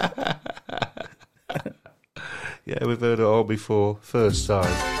 Yeah, we've heard it all before. First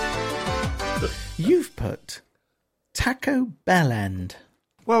time. You've put Taco Bell End.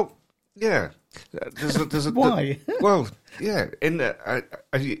 Well, yeah. There's a Why? Well, yeah.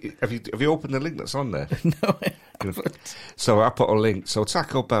 Have you opened the link that's on there? No, I haven't. So I put a link. So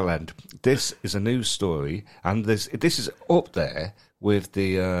Taco Bell End. This is a news story, and this is up there with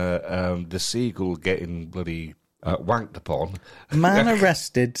the Seagull getting bloody wanked upon. Man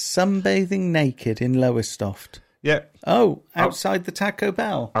arrested sunbathing naked in Lowestoft. Yeah. Oh, outside the Taco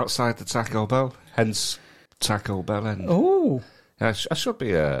Bell. Outside the Taco Bell. Hence Taco Bell End. Oh, I should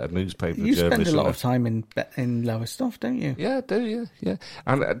be a newspaper you journalist. spend a lot of shouldn't time in Lowestoft, don't you? I? Yeah, I do, yeah.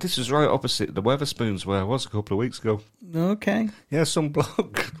 And this is right opposite the Weatherspoons where I was a couple of weeks ago. Okay. Yeah, some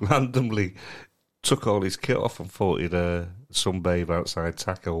bloke randomly took all his kit off and thought he'd sunbathe outside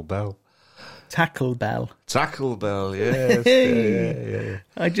Taco Bell. Tackle Bell. Tackle Bell, yes. yeah.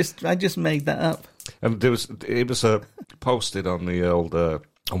 I just made that up. And it was posted on the old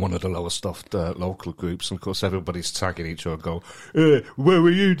on one of the Lowestoft local groups, and of course everybody's tagging each other. And go, where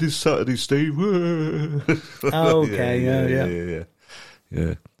were you this Saturday, Steve? Oh, okay,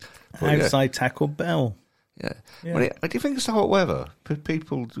 yeah. But, outside Taco Bell. Yeah. Yeah. Well, do you think it's the hot weather?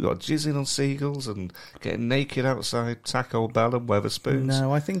 People got jizzing on seagulls and getting naked outside Taco Bell and Weatherspoons?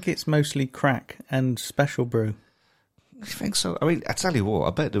 No, I think it's mostly crack and special brew. You think so? I mean, I tell you what,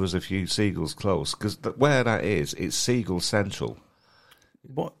 I bet there was a few seagulls close, because where that is, it's Seagull Central.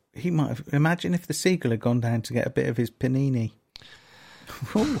 What he might have... Imagine if the Seagull had gone down to get a bit of his panini.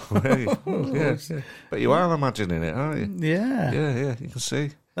 Yes. But you are imagining it, aren't you? Yeah. Yeah, you can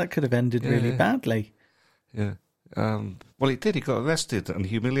see. That could have ended really badly. Yeah. Well, he did. He got arrested and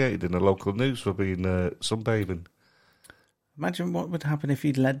humiliated in the local news for being sunbathing. Imagine what would happen if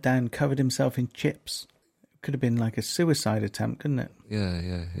he'd led down, covered himself in chips. It could have been like a suicide attempt, couldn't it?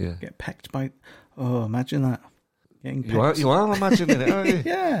 Yeah. Get pecked by... Oh, imagine that. Getting You are imagining it, aren't you?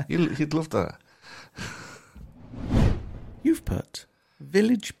 Yeah. You'd love that. You've put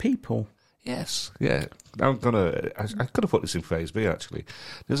Village People. Yes, yeah. I could have put this in phase B, actually.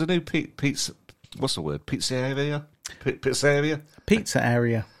 There's a new pizza... What's the word? Pizzeria? Pizzeria? Pizza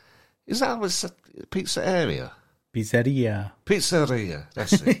area. Is that what's a pizza area? Pizzeria. Pizzeria,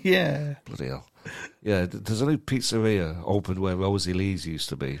 that's it. Yeah. Bloody hell. Yeah, there's a new pizzeria opened where Rosie Lee's used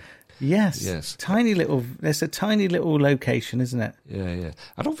to be. Yes. Yes. There's a tiny little location, isn't it? Yeah.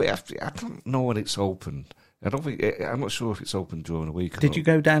 I don't know when it's open. I'm not sure if it's open during the week. Did you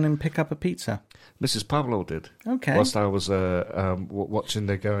go down and pick up a pizza? Mrs. Pablo did. Okay. Whilst I was watching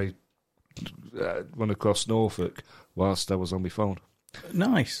the guy run across Norfolk whilst I was on my phone.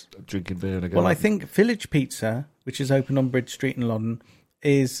 Nice. Drinking beer and a Well, I think Village Pizza, which is open on Bridge Street in London,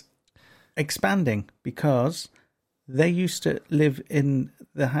 is expanding because they used to live in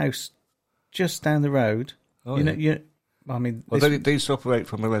the house just down the road. Oh, they used to operate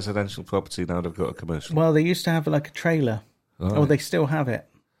from a residential property. Now they've got a commercial. Well, they used to have like a trailer. Oh, they still have it.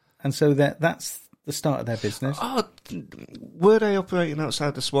 And so that's the start of their business. Oh, were they operating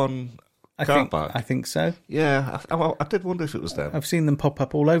outside the Swan car park? I think so. Yeah, I did wonder if it was them. I've seen them pop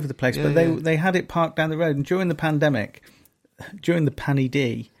up all over the place, but they had it parked down the road. And during the pandemic, during the Panny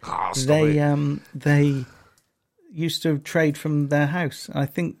D, they used to trade from their house. I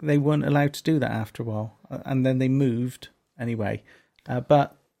think they weren't allowed to do that after a while, and then they moved anyway.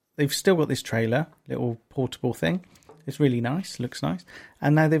 But they've still got this trailer, little portable thing. It's really nice, looks nice,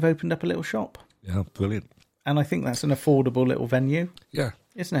 and now they've opened up a little shop. Yeah, brilliant. And I think that's an affordable little venue. Yeah,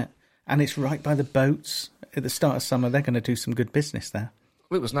 isn't it? And it's right by the boats. At the start of summer, they're going to do some good business there.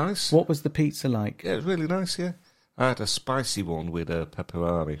 Well, it was nice. What was the pizza like? Yeah, it was really nice, yeah. I had a spicy one with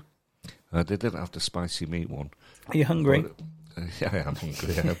pepperoni. They didn't have the spicy meat one. Are you hungry? But, yeah, I am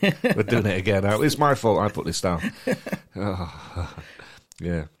hungry. Yeah. We're doing it again now. It's my fault I put this down.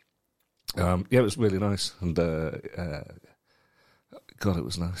 Yeah. It was really nice. And, God, it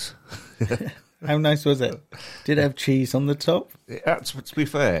was nice. How nice was it? Did it have cheese on the top? To be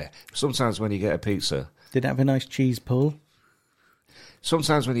fair, sometimes when you get a pizza... Did it have a nice cheese pull?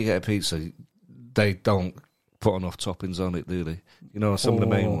 Sometimes when you get a pizza, they don't put enough toppings on it, do they? You know, some of the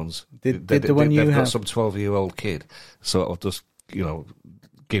main ones. They've got some 12-year-old kid sort of just,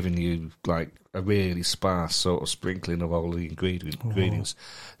 giving you like a really sparse sort of sprinkling of all the ingredients.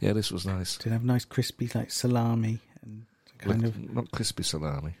 Yeah, this was nice. Did it have nice crispy like salami and not crispy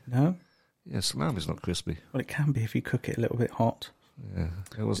salami? No. Yeah, salami's not crispy. Well, it can be if you cook it a little bit hot. Yeah,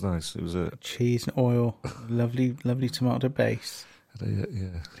 it was nice. It was a cheese and oil, lovely tomato base.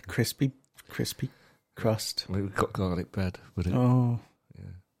 Yeah, crispy crust. We've got garlic bread with it. Oh,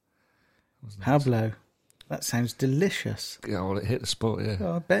 yeah. Nice. Pablo, that sounds delicious. Yeah, well, it hit the spot. Yeah.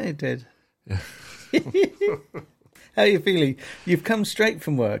 Oh, I bet it did. Yeah. How are you feeling? You've come straight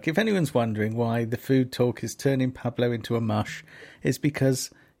from work. If anyone's wondering why the food talk is turning Pablo into a mush, it's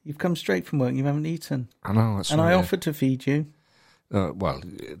because you've come straight from work and you haven't eaten. I know, that's and right. I offered to feed you. Well,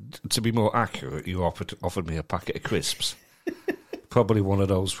 to be more accurate, you offered me a packet of crisps. Probably one of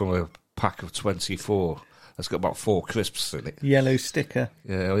those from a pack of 24. That's got about 4 crisps in it. Yellow sticker.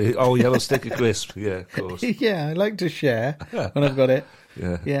 Yeah. Oh, yellow sticker crisp. Yeah, of course. Yeah, I like to share when I've got it.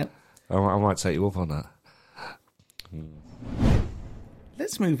 Yeah. I might take you up on that.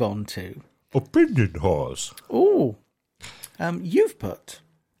 Let's move on to... Opinion horse. Oh, you've put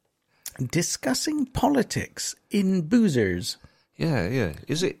discussing politics in boozers. Yeah.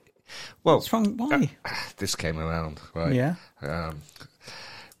 Is it? Well, What's wrong? Why? This came around, right? Yeah.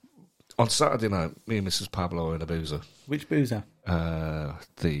 On Saturday night, me and Mrs. Pablo were in a boozer. Which boozer?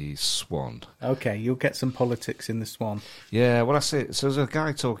 The Swan. Okay, you'll get some politics in the Swan. Yeah, well, that's it. So there's a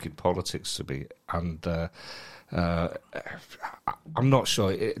guy talking politics to me, and I'm not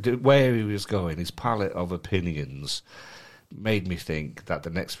sure where he was going. His palette of opinions made me think that the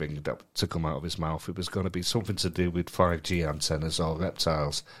next thing to come out of his mouth, it was going to be something to do with 5G antennas or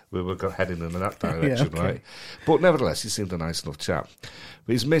reptiles. We were heading in that direction, okay. right? But nevertheless, he seemed a nice enough chap.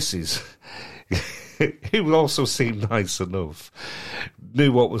 But his missus, who also seemed nice enough,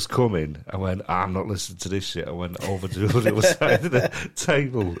 knew what was coming and went, I'm not listening to this shit. I went over to the other side of the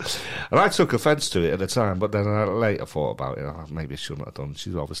table. And I took offence to it at the time, but then I later thought about it. Oh, maybe I shouldn't have done.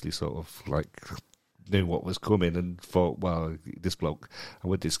 She's obviously sort of like... knew what was coming and thought, well, this bloke, I'm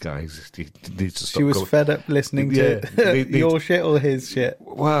with this guy, he needs to stop. She was fed up listening to your shit or his shit?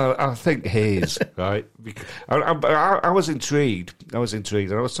 Well, I think his, right? I was intrigued. And I was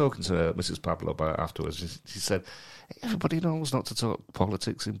talking to Mrs. Pablo about it afterwards. She said, everybody knows not to talk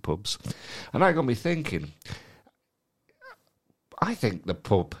politics in pubs. And that got me thinking, I think the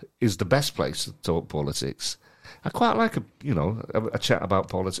pub is the best place to talk politics. I quite like a chat about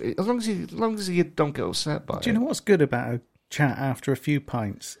politics, as long as you don't get upset by it. Do you know what's good about a chat after a few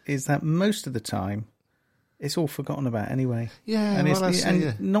pints is that most of the time it's all forgotten about anyway. Yeah,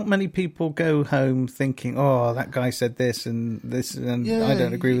 and not many people go home thinking, "Oh, that guy said this and I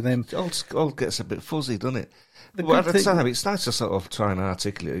don't agree with him." It all gets a bit fuzzy, doesn't it? But at the time, it's nice to sort of try and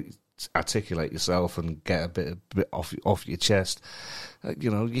articulate yourself and get a bit off your chest.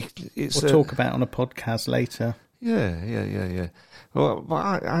 We'll talk about it on a podcast later. Yeah. Well,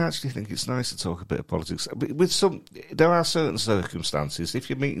 I actually think it's nice to talk a bit of politics. There are certain circumstances. If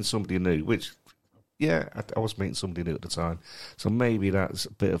you're meeting somebody new, which, I was meeting somebody new at the time, so maybe that's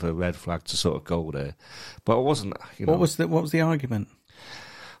a bit of a red flag to sort of go there. But I wasn't. What was the argument?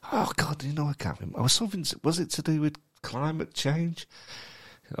 Oh God, I can't remember. Was it to do with climate change?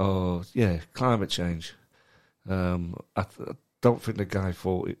 Oh yeah, climate change. I don't think the guy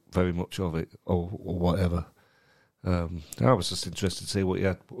thought very much of it, or whatever. I was just interested to see what he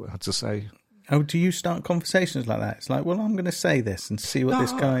had to say. Oh, do you start conversations like that? It's like, well, I'm going to say this and see what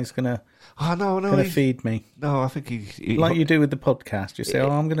this guy's going to feed me. No, I think he like you do with the podcast. You say,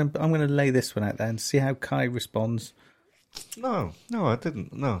 I'm going to lay this one out there and see how Kai responds. No, I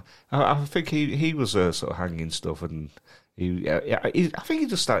didn't. No, I think he was sort of hanging stuff, and I think he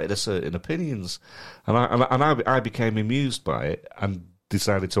just started asserting opinions, and I became amused by it and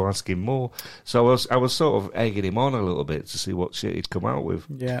decided to ask him more. So I was sort of egging him on a little bit to see what shit he'd come out with.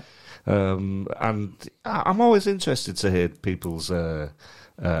 Yeah. And I'm always interested to hear people's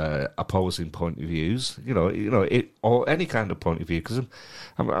opposing point of views. Or any kind of point of view, because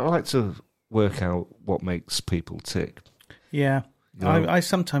I like to work out what makes people tick. Yeah, I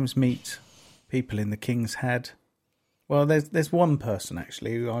sometimes meet people in the King's Head. Well, there's one person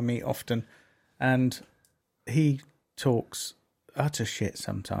actually who I meet often, and he talks utter shit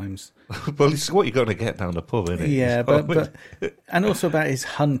sometimes. Well, it's what you're going to get down the pub, isn't it? Yeah, but and also about his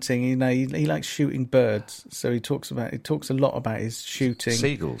hunting. He likes shooting birds, so he talks a lot about his shooting.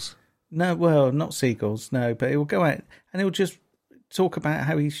 Seagulls? No, well, not seagulls. No, but he'll go out and he'll just talk about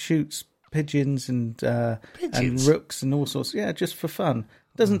how he shoots pigeons and rooks and all sorts. Yeah, just for fun.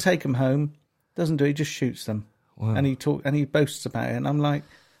 Doesn't take them home. Doesn't do it. He just shoots them. Wow. And he boasts about it. And I'm like,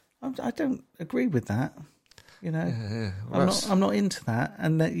 I don't agree with that. Yeah. Well, I'm not into that.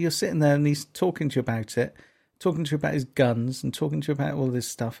 And you're sitting there and he's talking to you about it, talking to you about his guns and talking to you about all this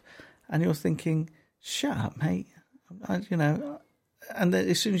stuff. And you're thinking, shut up, mate. And then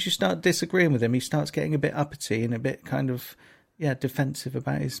as soon as you start disagreeing with him, he starts getting a bit uppity and a bit kind of, defensive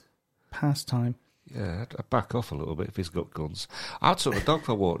about his pastime. Yeah, I'd back off a little bit if he's got guns. I took the dog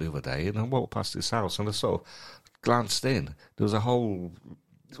for a walk the other day and I walked past his house and I sort of glanced in. There was a whole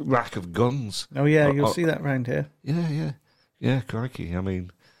rack of guns. Oh, yeah, you'll see that round here. Yeah, crikey. I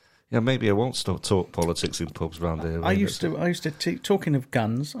mean, Yeah, maybe I won't start talk politics in pubs round here. I used to talking of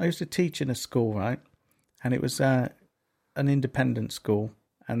guns, I used to teach in a school, right? And it was an independent school,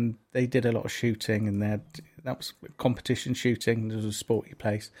 and they did a lot of shooting, and that was competition shooting. There was a sporty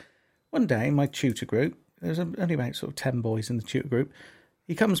place. One day, my tutor group, there was only about sort of 10 boys in the tutor group.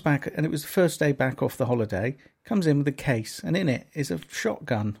 He comes back, and it was the first day back off the holiday. Comes in with a case, and in it is a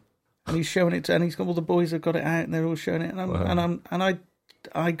shotgun, and he's showing it, and he's got all the boys have got it out, and they're all showing it, and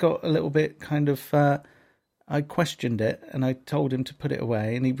I got a little bit kind of, I questioned it, and I told him to put it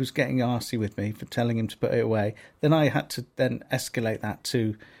away, and he was getting arsey with me for telling him to put it away. Then I had to then escalate that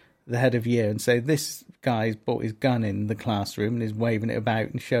to the head of year and say, this guy's brought his gun in the classroom and is waving it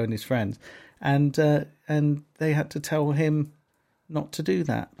about and showing his friends. And they had to tell him not to do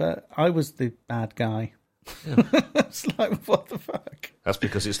that. But I was the bad guy. Yeah. It's like, what the fuck? That's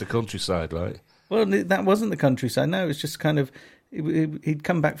because it's the countryside, right? Well, that wasn't the countryside. No, it was just kind of... He'd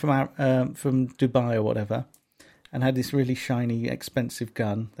come back from Dubai or whatever, and had this really shiny, expensive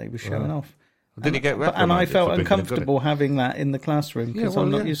gun that he was showing off. Did he get reprimanded? And I felt uncomfortable having that in the classroom because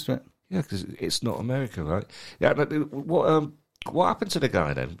I'm not used to it. Yeah, because it's not America, right? Yeah. What happened to the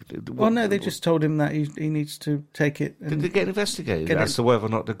guy then? No, they just told him that he needs to take it. Did they get investigated as to whether or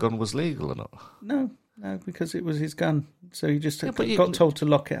not the gun was legal or not? No, because it was his gun. So he just got told to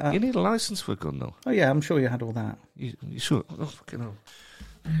lock it up. You need a license for a gun, though. Oh yeah, I'm sure you had all that. You sure? Oh fucking hell!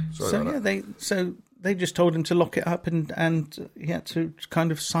 They just told him to lock it up, and he had to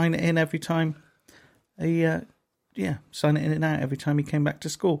kind of sign it in every time. Sign it in and out every time he came back to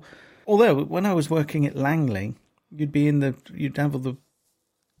school. Although when I was working at Langley, you'd have all the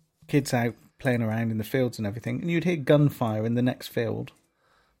kids out playing around in the fields and everything, and you'd hear gunfire in the next field.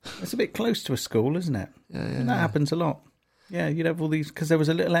 It's a bit close to a school, isn't it? Yeah, and that happens a lot. Yeah, you'd have all these, because there was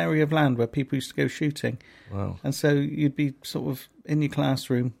a little area of land where people used to go shooting. Wow. And so you'd be sort of in your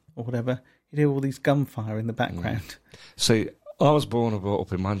classroom or whatever, you'd hear all these gunfire in the background. So I was born and brought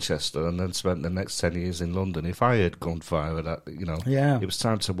up in Manchester and then spent the next 10 years in London. If I heard gunfire, it was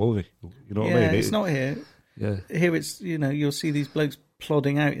time to worry. You know what I mean? It's not here. Yeah. Here it's, you'll see these blokes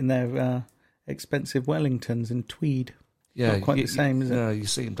plodding out in their expensive Wellingtons in tweed. Yeah, not quite the same, is it? No, you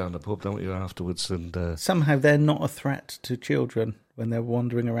see them down the pub, don't you, afterwards? And somehow they're not a threat to children when they're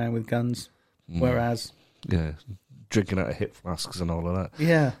wandering around with guns, whereas... Yeah, drinking out of hip flasks and all of that.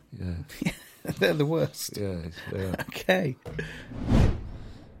 Yeah. Yeah. They're the worst. Yeah. Okay.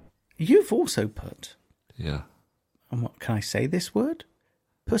 You've also put... Yeah. And what can I say this word?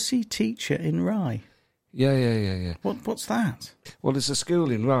 Pussy teacher in Rye. Yeah. What's that? Well, there's a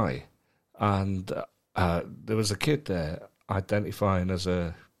school in Rye, and... there was a kid there identifying as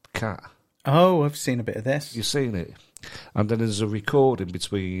a cat. Oh, I've seen a bit of this. You've seen it? And then there's a recording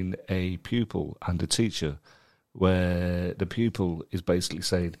between a pupil and a teacher where the pupil is basically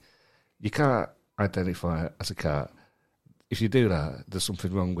saying, you can't identify as a cat. If you do that, there's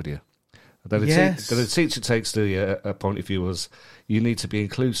something wrong with you. And then the teacher takes the point of view as, you need to be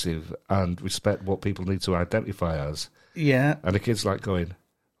inclusive and respect what people need to identify as. Yeah. And the kid's like going...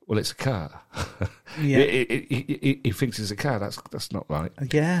 Well, it's a cat. Yeah. He thinks it's a cat. That's not right.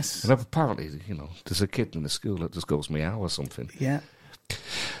 Yes. And apparently, there's a kid in the school that just goes meow or something. Yeah.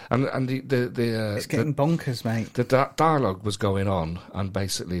 And it's getting bonkers, mate. The dialogue was going on, and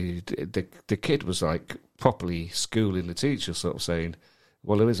basically the kid was like properly schooling the teacher, sort of saying,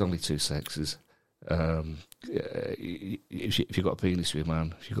 "Well, there is only two sexes. If you've got a penis, you're a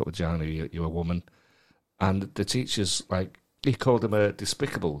man. If you've got a vagina, you're a woman." And the teacher's like. He called him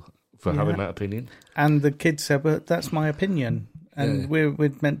despicable for having that opinion. And the kid said, well, that's my opinion. And we're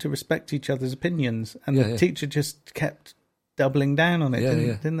meant to respect each other's opinions. And the teacher just kept doubling down on it,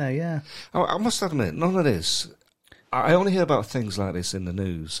 didn't they? Yeah. I must admit, none of this... I only hear about things like this in the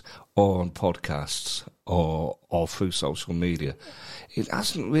news or on podcasts or through social media. It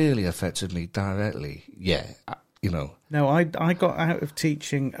hasn't really affected me directly yet, No, I got out of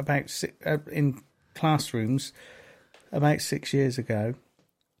teaching in classrooms... about 6 years ago,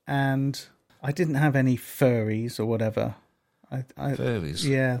 and I didn't have any furries or whatever. Furries?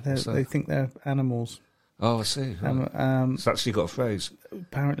 Yeah, they think they're animals. Oh, I see. Right. It's actually got a phrase.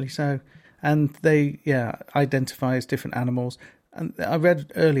 Apparently so. And they, identify as different animals. And I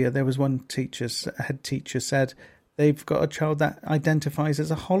read earlier there was one head teacher said they've got a child that identifies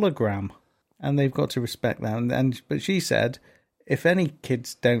as a hologram, and they've got to respect that. But she said... if any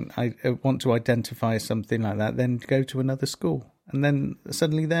kids don't want to identify as something like that, then go to another school. And then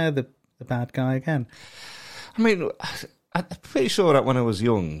suddenly they're the bad guy again. I mean, I'm pretty sure that when I was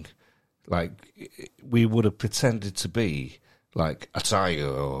young, like, we would have pretended to be, like, a tiger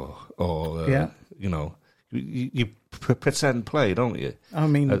or You pretend play, don't you? I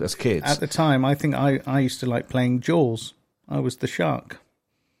mean, as kids. at the time, I think I used to like playing Jaws. I was the shark.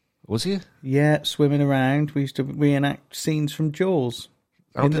 Was you? Yeah, swimming around. We used to reenact scenes from Jaws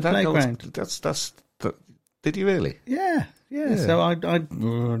in the playground. Did you really? Yeah. So I'd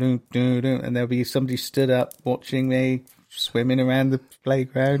and there'll be somebody stood up watching me swimming around the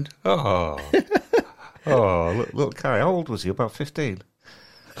playground. Oh, look, Kai, how old was you? About 15?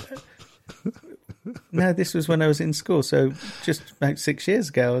 No, this was when I was in school, so just about 6 years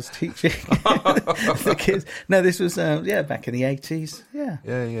ago I was teaching the kids. No, this was, back in the 80s. Yeah.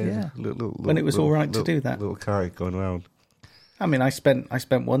 When it was all right to do that. Little Kai going around. I mean, I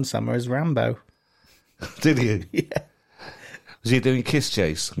spent one summer as Rambo. Did you? Yeah. Was you doing kiss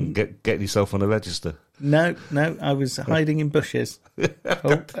chase and getting yourself on a register? No, I was hiding in bushes.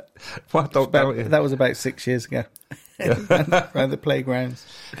 That was about 6 years ago. around the playgrounds.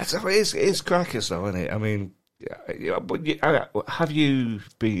 It's crackers though, isn't it? I mean, have you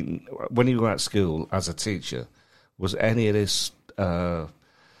been, when you were at school as a teacher, was any of this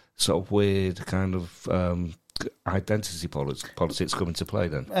sort of weird kind of identity politics come into play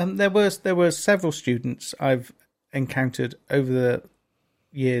then? There were several students I've encountered over the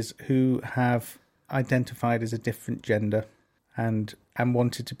years who have identified as a different gender and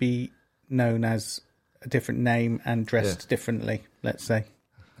wanted to be known as a different name and dressed differently, let's say.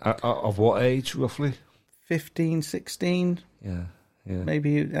 Of what age, roughly? 15, 16. Yeah.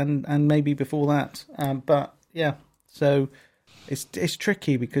 Maybe, and maybe before that. But, yeah, so it's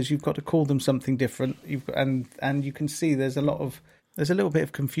tricky because you've got to call them something different. And you can see there's a little bit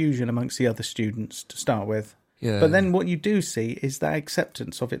of confusion amongst the other students to start with. Yeah. But then what you do see is that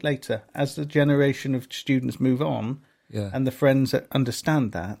acceptance of it later. As the generation of students move on and the friends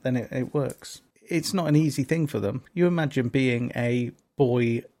understand that, then it works. It's not an easy thing for them. You imagine being a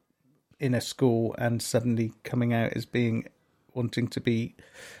boy in a school and suddenly coming out as wanting to be,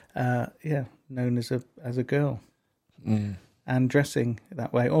 known as a girl, and dressing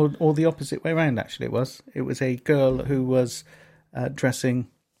that way, or the opposite way around. Actually, it was a girl who was dressing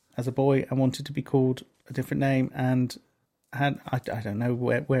as a boy and wanted to be called a different name, and I don't know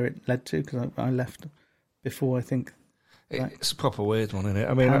where it led to because I left before, I think. It's a proper weird one, isn't it?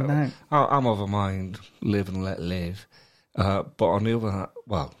 I mean, I'm of a mind, live and let live. But on the other hand,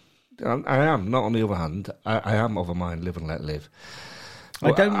 well, I am, not on the other hand, I am of a mind, live and let live.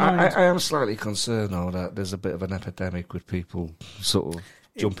 But I don't mind. I am slightly concerned, though, that there's a bit of an epidemic with people sort of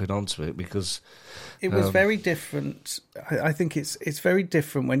jumping onto it because... It was very different. I think it's very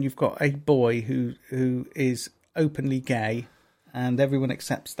different when you've got a boy who is openly gay and everyone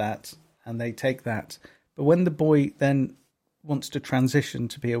accepts that and they take that. But when the boy then wants to transition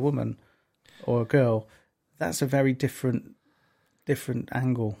to be a woman or a girl, that's a very different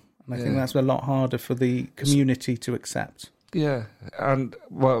angle. And I think that's a lot harder for the community to accept. Yeah, and,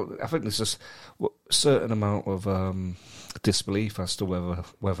 well, I think there's just a certain amount of disbelief as to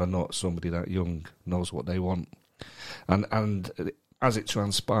whether or not somebody that young knows what they want. And as it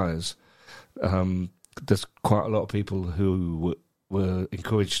transpires, there's quite a lot of people who were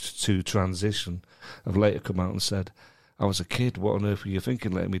encouraged to transition have later come out and said, I was a kid, what on earth were you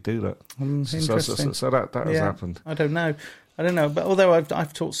thinking letting me do that? Interesting. So that has happened. I don't know. But although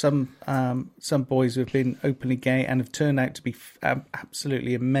I've taught some boys who have been openly gay and have turned out to be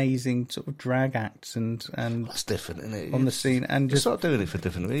absolutely amazing sort of drag acts and that's different, isn't it? On the scene and just not doing it for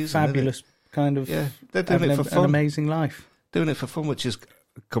different reasons. Fabulous kind of they're doing it for fun. An amazing life. Doing it for fun, which is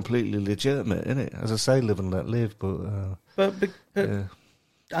completely legitimate, isn't it? As I say, live and let live, but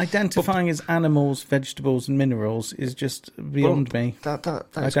identifying as animals, vegetables, and minerals is just beyond me. I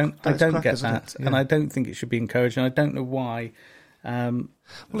don't get that, and I don't think it should be encouraged. And I don't know why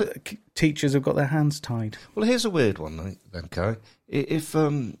teachers have got their hands tied. Well, here's a weird one, then, Kai. If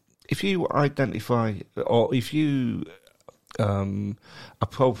you identify or if you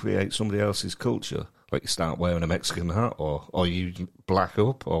appropriate somebody else's culture, like you start wearing a Mexican hat or you black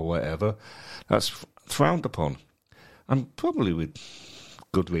up or whatever, that's frowned upon, and probably with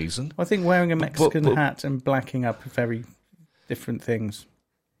good reason. I think wearing a Mexican hat and blacking up are very different things.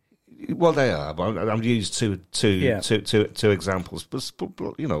 Well, they are. But I'm used two examples. But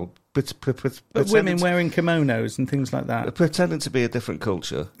you know, but women wearing kimonos and things like that, pretending to be a different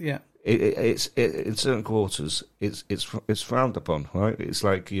culture. Yeah, it's in certain quarters. It's frowned upon, right? It's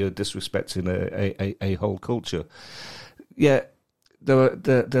like you're disrespecting a whole culture. Yeah, there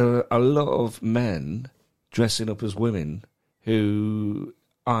are a lot of men dressing up as women who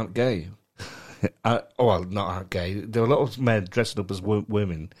aren't gay. Well, not aren't gay. There are a lot of men dressing up as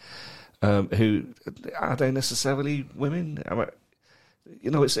women who are they necessarily women?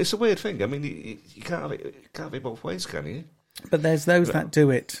 it's a weird thing. I mean, you can't have it both ways, can you? But there's those that do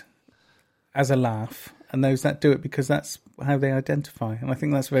it as a laugh, and those that do it because that's how they identify. And I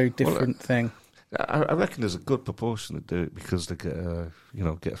think that's a very different thing. I reckon there's a good proportion that do it because they get a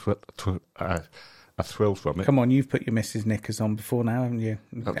thrill from it. Come on, you've put your Mrs. Knickers on before now, haven't you?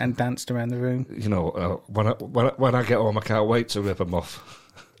 And danced around the room. When I get home, I can't wait to rip them off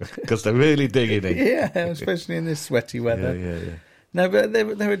because they're really digging it. Yeah, especially in this sweaty weather. Yeah. No, but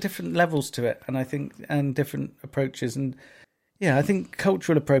there are different levels to it, and different approaches, and yeah, I think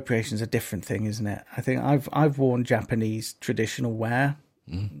cultural appropriation is a different thing, isn't it? I think I've worn Japanese traditional wear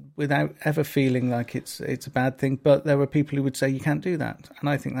without ever feeling like it's a bad thing, but there are people who would say you can't do that, and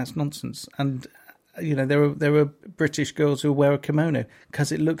I think that's nonsense. And there are British girls who wear a kimono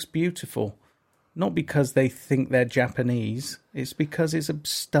because it looks beautiful, not because they think they're Japanese. It's because it's a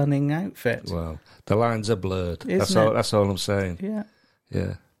stunning outfit. Well, the lines are blurred. That's all I'm saying.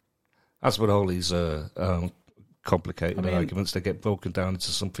 Yeah. That's what all these complicated arguments, they get broken down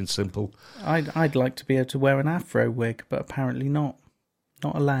into something simple. I'd like to be able to wear an afro wig, but apparently not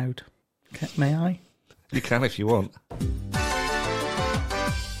allowed. May I? You can if you want.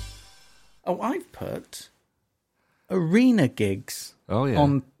 Oh, I've put arena gigs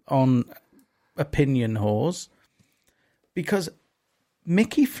on opinion whores because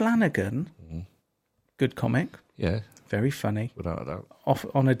Mickey Flanagan, good comic, very funny, without a doubt, off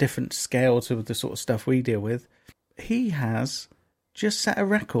on a different scale to the sort of stuff we deal with. He has just set a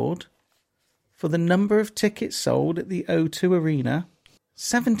record for the number of tickets sold at the O2 Arena.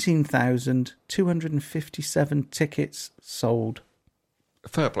 17,257 tickets sold.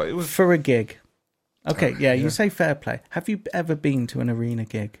 Fair play. For a gig. Okay, you say fair play. Have you ever been to an arena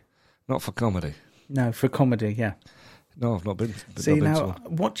gig? Not for comedy. No, for comedy, yeah. No, I've not been. See, now,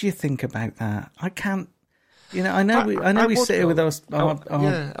 what do you think about that? I can't... I know we sit here with our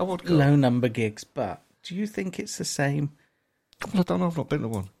low number gigs, but do you think it's the same? Well, I don't know. I've not been to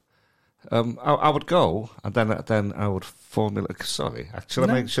one. I would go, and then I would formulate. Sorry,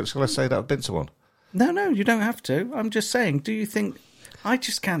 shall I say that I've been to one? No, you don't have to. I'm just saying. Do you think? I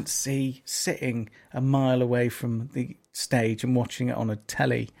just can't see sitting a mile away from the stage and watching it on a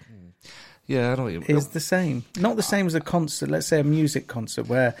telly. Yeah, I know what you mean. Is the same. Not the same as a concert. Let's say a music concert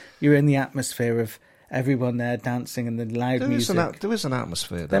where you're in the atmosphere of everyone there dancing and the loud music. There is an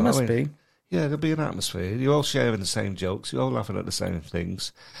atmosphere. There must be. Yeah, there'll be an atmosphere. You're all sharing the same jokes. You're all laughing at the same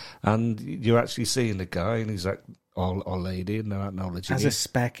things. And you're actually seeing the guy and he's like, or lady, and they're acknowledging as a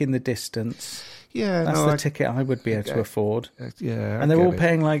speck in the distance. Yeah, that's the ticket I would be able to afford. Yeah, and they're all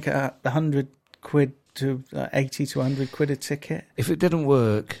paying like £100 to 80 to 100 quid a ticket. If it didn't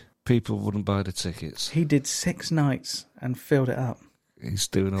work, people wouldn't buy the tickets. He did 6 nights and filled it up. He's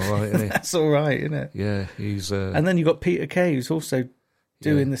doing all right, isn't he? That's all right, isn't it? Yeah, he's. And then you got Peter Kay, who's also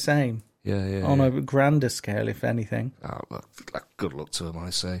doing the same. Yeah. On a grander scale, if anything. Oh, look, good luck to him, I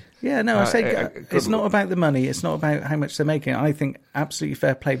say. Yeah, no, I say it's not about the money. It's not about how much they're making. I think absolutely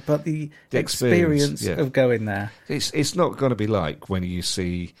fair play, but the experience of going there. It's not going to be like when you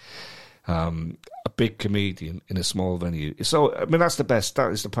see a big comedian in a small venue. That's the best.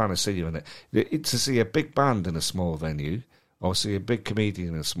 That is the panacea in it. To see a big band in a small venue, or see a big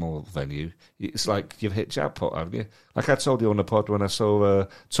comedian in a small venue, it's like you've hit jackpot, haven't you? Like I told you on the pod when I saw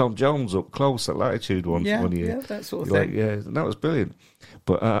Tom Jones up close at Latitude one year. Yeah, that sort of thing. Yeah, that was brilliant.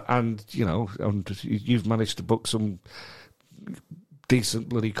 But you've managed to book some decent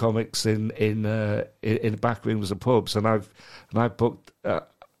bloody comics in back rooms of pubs, and I've booked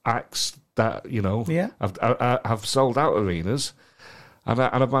acts that have sold out arenas. And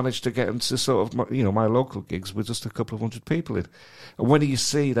I've managed to get them to sort of, my local gigs with just a couple of hundred people in. And when you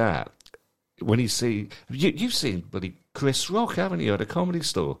see that, you've seen bloody Chris Rock, haven't you, at a comedy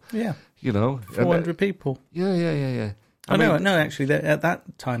store? Yeah. 400 people. Yeah. No, actually, at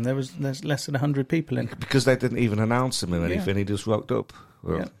that time, there's less than 100 people in. Because they didn't even announce him or anything, he just rocked up.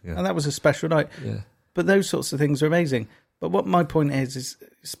 Well, yeah. And that was a special night. Yeah. But those sorts of things are amazing. But what my point is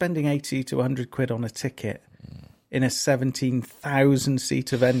spending 80 to 100 quid on a ticket in a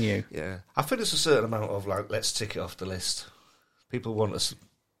 17,000-seater venue. Yeah. I think there's a certain amount of, let's tick it off the list. People want to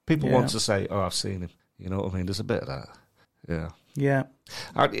say, oh, I've seen him. You know what I mean? There's a bit of that. Yeah. Yeah.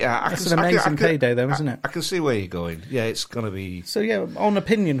 It's an amazing payday, though, isn't it? I can see where you're going. Yeah, it's going to be... So, on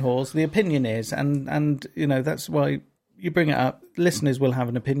opinion halls, the opinion is, and that's why you bring it up, listeners will have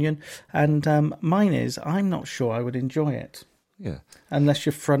an opinion, and mine is, I'm not sure I would enjoy it. Yeah. Unless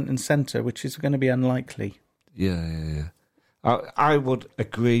you're front and centre, which is going to be unlikely. Yeah. I would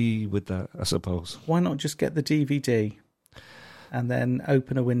agree with that, I suppose. Why not just get the DVD and then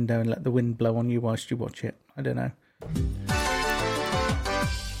open a window and let the wind blow on you whilst you watch it? I don't know.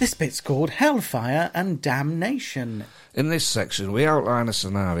 This bit's called Hellfire and Damnation. In this section, we outline a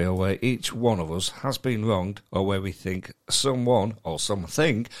scenario where each one of us has been wronged, or where we think someone or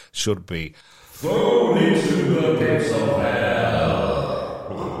something should be thrown into the pits of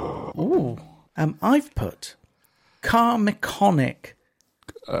hell. Ooh. I've put car mechanic.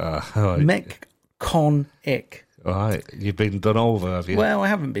 Mechanic. All right, you've been done over, have you? Well, I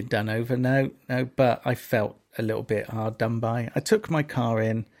haven't been done over, no, but I felt a little bit hard done by. I took my car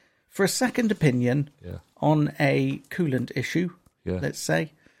in for a second opinion on a coolant issue, let's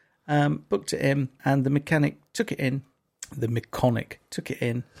say. Booked it in, and the mechanic took it in. The mechanic took it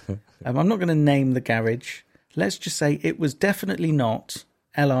in. I'm not going to name the garage. Let's just say it was definitely not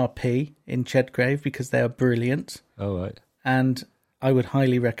LRP in Chedgrave, because they are brilliant. All right. And I would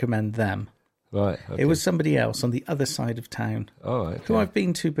highly recommend them. Right. Okay. It was somebody else on the other side of town. All right. Okay. Who I've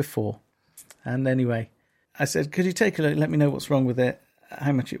been to before. And anyway, I said, could you take a look, let me know what's wrong with it,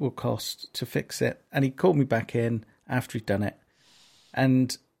 how much it will cost to fix it. And he called me back in after he'd done it.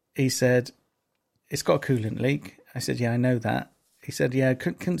 And he said, it's got a coolant leak. I said, yeah, I know that. He said, yeah, I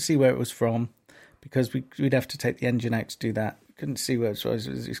couldn't see where it was from, because we'd have to take the engine out to do that. Couldn't see where it was.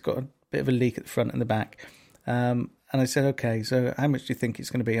 It's got a bit of a leak at the front and the back. And I said, okay, so how much do you think it's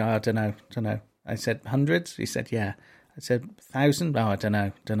going to be? Oh, I don't know. I said, hundreds? He said, yeah. I said, 1,000? Oh, I don't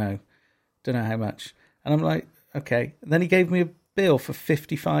know how much. And I'm like, okay. Then he gave me a bill for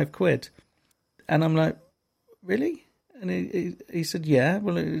 55 quid. And I'm like, really? And he said, yeah,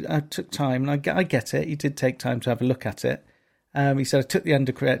 well, I took time. And I get it. He did take time to have a look at it. He said, I took the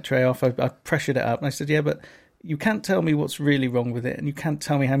under tray off. I pressured it up. And I said, yeah, but you can't tell me what's really wrong with it. And you can't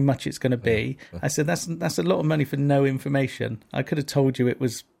tell me how much it's going to be. I said, that's a lot of money for no information. I could have told you it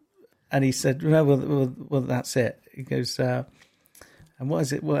was. And he said, well, that's it. He goes, and what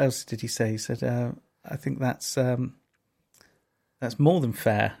is it? What else did he say? He said, I think that's more than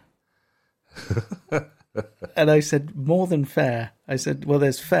fair. And I said, more than fair? I said, well,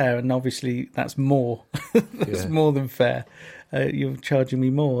 there's fair, and obviously that's more. That's more than fair. You're charging me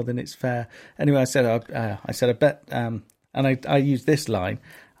more than it's fair. Anyway, I said, I bet, and I used this line.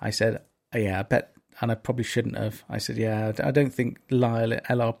 I said, yeah, I bet, and I probably shouldn't have. I said, yeah, I don't think Lyle at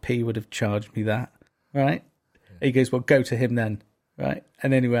LRP would have charged me that, right? Yeah. He goes, well, go to him then, right?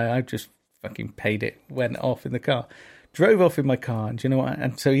 And anyway, I just fucking paid it, went off in the car, drove off in my car, and do you know what?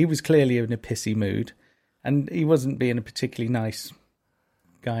 And so he was clearly in a pissy mood, and he wasn't being a particularly nice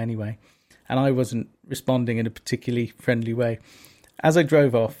guy anyway, and I wasn't responding in a particularly friendly way. As I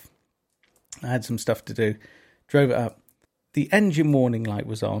drove off, I had some stuff to do, drove it up. The engine warning light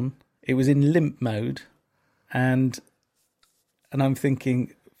was on. It was in limp mode, and I'm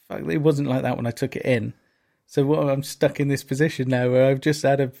thinking, fuck, it wasn't like that when I took it in. So what, I'm stuck in this position now where I've just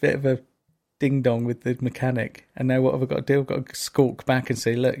had a bit of a ding-dong with the mechanic, and now what have I got to do? I've got to skulk back and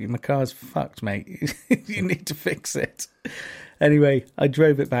say, look, my car's fucked, mate. You need to fix it. Anyway, I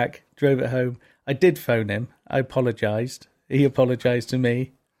drove it back, drove it home. I did phone him. I apologised. He apologised to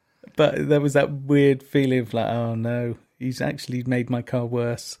me. But there was that weird feeling of like, oh no, he's actually made my car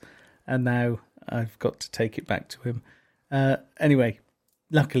worse, and now I've got to take it back to him. Anyway,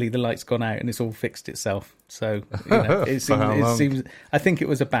 luckily the light's gone out and it's all fixed itself. So it seems. I think it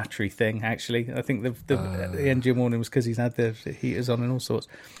was a battery thing. Actually, I think the engine warning was because he's had the heaters on and all sorts.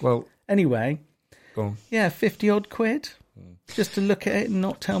 Well, anyway, go on. Yeah, 50 odd quid just to look at it and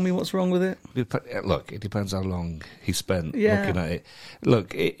not tell me what's wrong with it. Look, it depends how long he spent looking at it.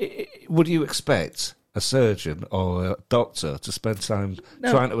 Look, would you expect a surgeon or a doctor to spend time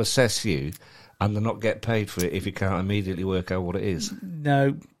trying to assess you and then not get paid for it if you can't immediately work out what it is?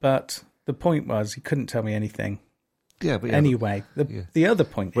 No, but the point was he couldn't tell me anything. Yeah, but anyway, the other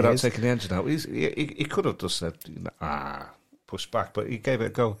point without is... taking the engine out, he could have just said, push back, but he gave it a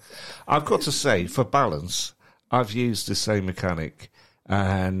go. I've got to say, for balance, I've used the same mechanic,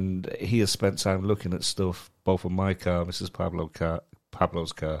 and he has spent time looking at stuff, both on my car, Mrs.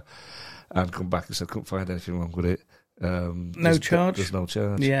 Pablo's car, and come back and said, couldn't find anything wrong with it. No charge? There's no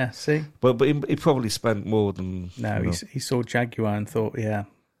charge. Yeah, see? But he probably spent more than... No, he saw Jaguar and thought, yeah,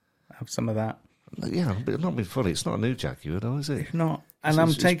 have some of that. Yeah, but not being funny. It's not a new Jaguar, though, is it? It's not. And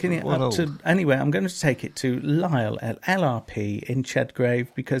I'm taking it up to... Anyway, I'm going to take it to Lyle at LRP in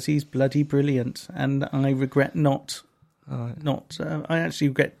Chedgrave because he's bloody brilliant. And I regret I actually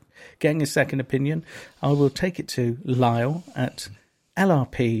regret getting a second opinion. I will take it to Lyle at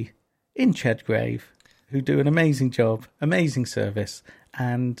LRP in Chedgrave, who do an amazing job, amazing service,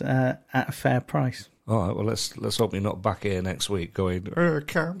 and at a fair price. All right, well, let's hope you're not back here next week going,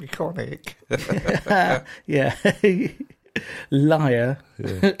 car mechanic. Yeah. Liar.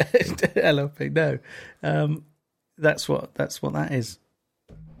 Yeah. LLP, no. That's what that is.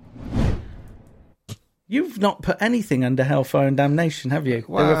 You've not put anything under hellfire and damnation, have you?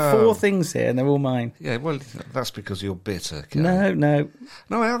 Wow. There are 4 things here, and they're all mine. Yeah, well, that's because you're bitter, Ken. No.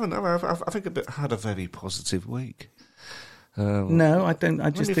 No, I haven't. I think I've had a very positive week. No, I don't. I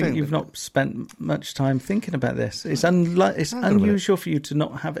just think you've not spent much time thinking about this. It's unusual for you to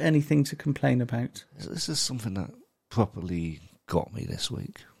not have anything to complain about. This is something that properly got me this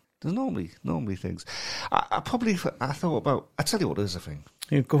week. There's normally things. I thought about. I tell you what, there's a thing.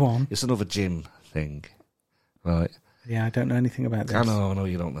 You go on. It's another gym thing, right? Yeah, I don't know anything about this. I know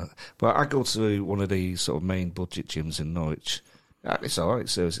you don't know. But I go to one of these sort of main budget gyms in Norwich. It's all right. It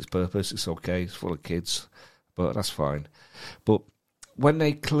serves its purpose. It's okay. It's full of kids, but that's fine. But when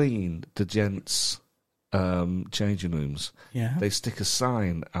they clean the gents' changing rooms, Yeah. they stick a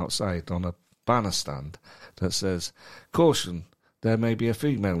sign outside on a banner stand that says, "Caution, there may be a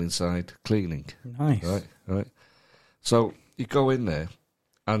female inside cleaning." Nice. Right. So you go in there,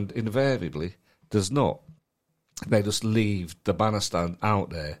 and invariably there's not. They just leave the banner stand out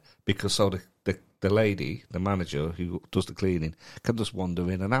there because so the lady, the manager who does the cleaning, can just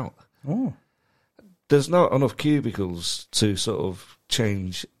wander in and out. Oh. There's not enough cubicles to sort of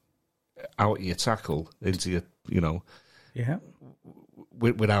change out your tackle into your, Yeah.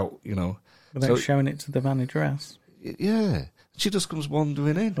 without, Without showing it to the manageress. Yeah. She just comes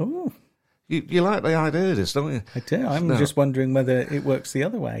wandering in. Oh. You like the idea of this, don't you? I do. I'm just wondering whether it works the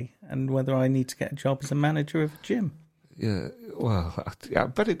other way and whether I need to get a job as a manager of a gym. Yeah, well, I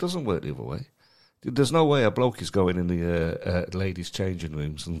bet it doesn't work the other way. There's no way a bloke is going in the ladies' changing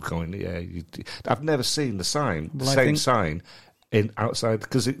rooms and going, I've never seen the sign, sign in outside,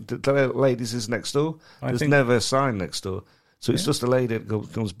 because the ladies is next door. There's never a sign next door. So it's just a lady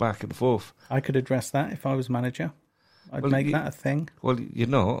that comes back and forth. I could address that if I was manager. I'd make that a thing. Well, you're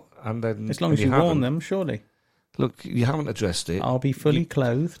not, and then as long as you warn them, surely. Look, you haven't addressed it. I'll be fully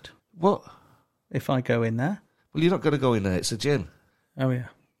clothed. What? If I go in there. Well, you're not going to go in there. It's a gym. Oh yeah.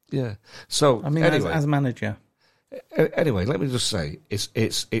 Yeah. So I mean, anyway, as manager. Anyway, let me just say,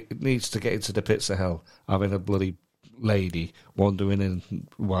 it needs to get into the pits of hell having a bloody lady wandering in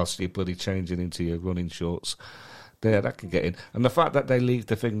whilst you're bloody changing into your running shorts. There, that can get in, and the fact that they leave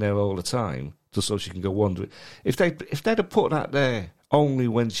the thing there all the time just so she can go wandering. If they'd have put that there only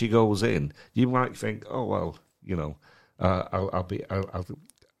when she goes in, you might think, oh well,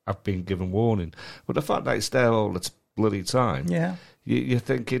 I've been given warning. But the fact that it's there all the bloody time, yeah, you're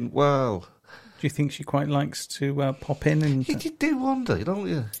thinking, well, do you think she quite likes to pop in and you do wonder, don't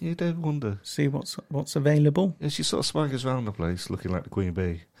you? You do wonder. See what's available. Yeah, she sort of swaggers around the place looking like the Queen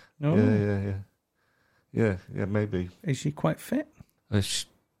Bee. Oh. Yeah, maybe. Is she quite fit?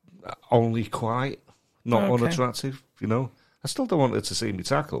 Only quite, not Okay. unattractive, I still don't want her to see me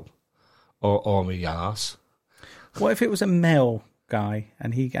tackle or me arse. What if it was a male guy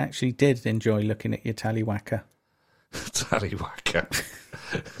and he actually did enjoy looking at your Tallywhacker? Tallywhacker.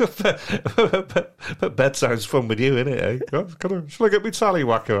 But bedtime's fun with you, innit, eh? Shall I get me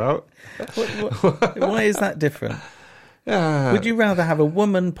Tallywhacker out? Why is that different? Would you rather have a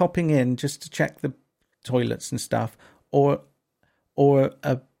woman popping in just to check the toilets and stuff, or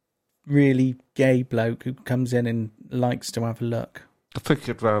a really gay bloke who comes in and likes to have a look? I think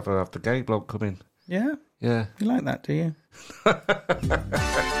I'd rather have the gay bloke come in. Yeah? Yeah. You like that, do you?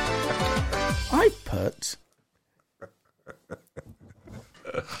 I put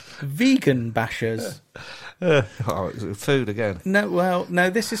vegan bashers. Food again. No,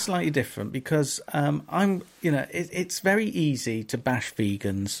 this is slightly different because it's very easy to bash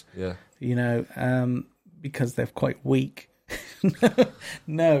vegans. Yeah. Because they're quite weak.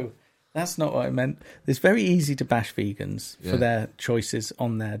 No, that's not what I meant. It's very easy to bash vegans for their choices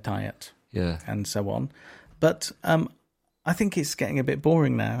on their diet. Yeah. And so on. But I think it's getting a bit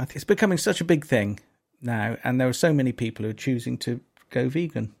boring now. I think it's becoming such a big thing now, and there are so many people who are choosing to go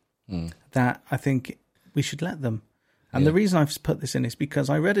vegan that I think we should let them. And the reason I've put this in is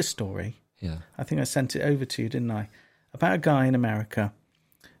because I read a story. Yeah. I think I sent it over to you, didn't I? About a guy in America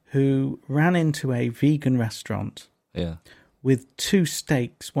who ran into a vegan restaurant with 2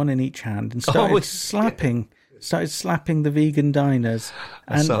 steaks, one in each hand, and started slapping the vegan diners.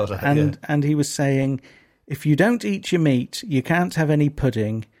 And he was saying, if you don't eat your meat, you can't have any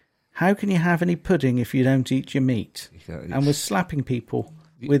pudding. How can you have any pudding if you don't eat your meat? And was slapping people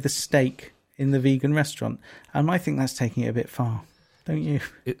with a steak in the vegan restaurant. And I think that's taking it a bit far, don't you?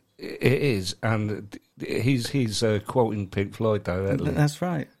 It is, and he's quoting Pink Floyd directly. That's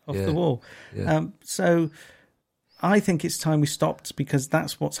right, off the wall. Yeah. So I think it's time we stopped, because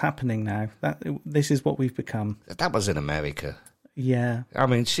that's what's happening now. This is what we've become. That was in America. Yeah. I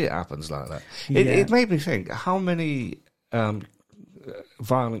mean, shit happens like that. It made me think, how many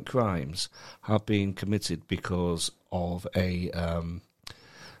violent crimes have been committed because of a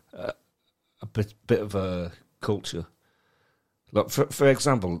bit of a culture. Like for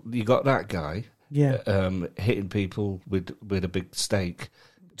example, you got that guy hitting people with a big stake.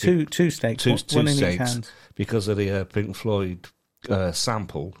 Two stakes, one in each hand. Because of the Pink Floyd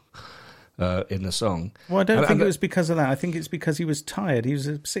sample in the song. Well, I don't think it was because of that. I think it's because he was tired. He was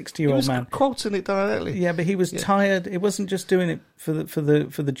a 60-year-old man. He was quoting it directly. Yeah, but he was tired. It wasn't just doing it for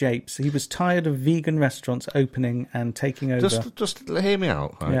the japes. He was tired of vegan restaurants opening and taking over. Just hear me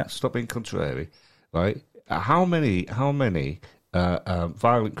out. Right? Yeah. Stop being contrary. Right? How many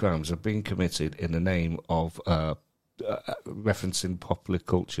violent crimes have been committed in the name of referencing popular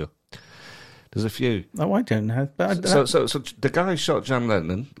culture? There's a few. Oh, I don't know. But so the guy shot John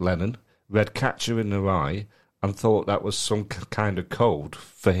Lennon, read Catcher in the Rye, and thought that was some kind of code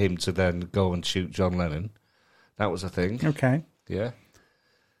for him to then go and shoot John Lennon. That was a thing. Okay. Yeah.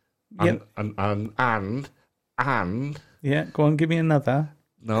 And yeah, go on, give me another.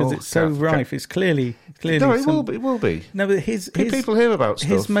 No, because it's so rife. It's clearly. No, it will be. No, but people hear about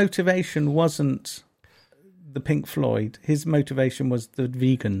stuff. His motivation wasn't the Pink Floyd. His motivation was the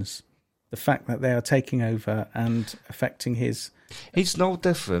vegans. The fact that they are taking over and affecting his... He's no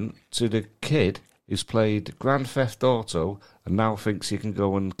different to the kid who's played Grand Theft Auto and now thinks he can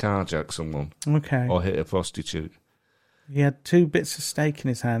go and carjack someone. Okay. Or hit a prostitute. He had 2 bits of steak in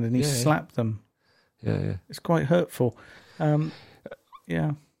his hand and he slapped them. Yeah. It's quite hurtful.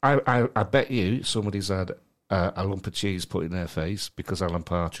 Yeah. I bet you somebody's had a lump of cheese put in their face because Alan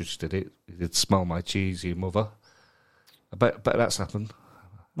Partridge did it. He did "Smell my cheese, you mother." I bet that's happened.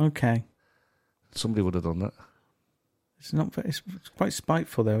 Okay. Somebody would have done that. It's quite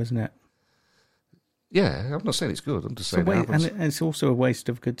spiteful, though, isn't it? Yeah, I'm not saying it's good. I'm just saying it happens. And it's also a waste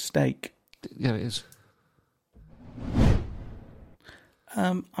of good steak. Yeah, it is.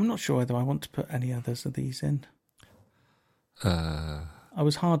 I'm not sure whether I want to put any others of these in. I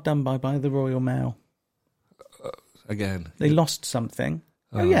was hard done by the Royal Mail. Again. They lost something.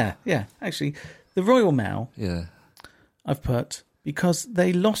 Oh, yeah. Actually, the Royal Mail, I've put, because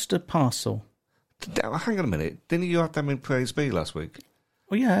they lost a parcel. Hang on a minute. Didn't you have them in Praise Be last week?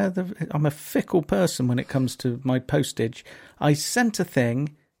 Well, yeah, I'm a fickle person when it comes to my postage. I sent a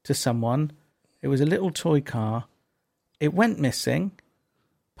thing to someone. It was a little toy car. It went missing.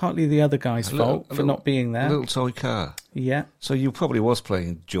 Partly the other guy's fault for not being there. A little toy car? Yeah. So you probably was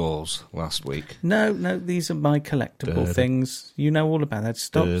playing Jaws last week? No, these are my collectible things. You know all about that.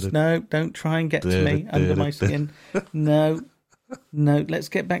 Stop. No, don't try and get to me under my skin. No, let's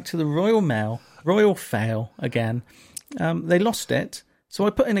get back to the Royal Mail. Royal fail again. They lost it, so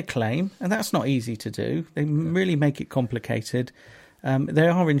I put in a claim, and that's not easy to do. They really make it complicated. They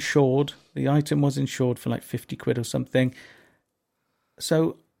are insured. The item was insured for like 50 quid or something.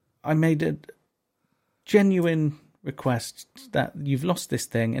 So I made a genuine request that you've lost this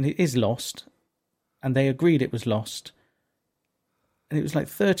thing, and it is lost, and they agreed it was lost. And it was like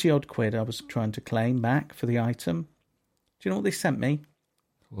 30 odd quid I was trying to claim back for the item. Do you know what they sent me?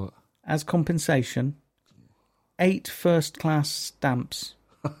 What? As compensation, 8 first-class stamps.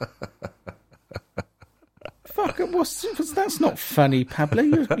 Fuck, that's not funny,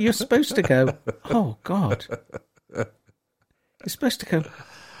 Pablo. You're supposed to go, oh, God. You're supposed to go,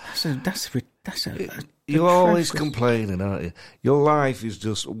 that's a you're always complaining, aren't you? Your life is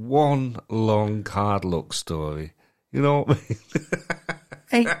just one long hard luck story. You know what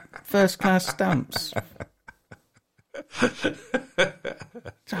I mean? 8 first-class stamps.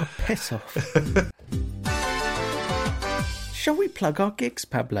 Oh, piss off. Shall we plug our gigs,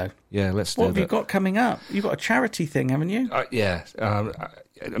 Pablo? Yeah, let's do What that. have you got coming up? You've got a charity thing, haven't you? Yeah.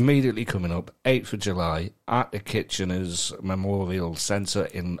 Immediately coming up, 8th of July, at the Kitcheners Memorial Centre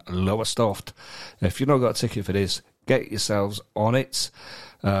in Lowestoft. If you've not got a ticket for this, get yourselves on it.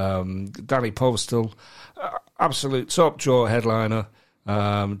 Danny Postal, absolute top draw headliner.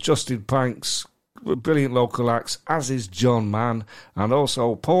 Justin Panks, brilliant local acts, as is John Mann, and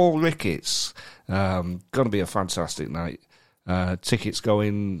also Paul Ricketts. Going to be a fantastic night. Tickets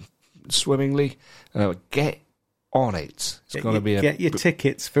going swimmingly. Get on it. It's going to be get your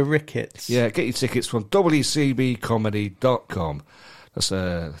tickets for Ricketts. Yeah, get your tickets from wcbcomedy.com. That's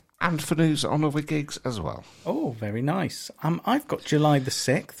and for news on other gigs as well. Oh, very nice. I've got July the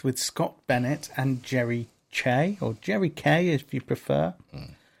 6th with Scott Bennett and Jerry Che, or Jerry K if you prefer.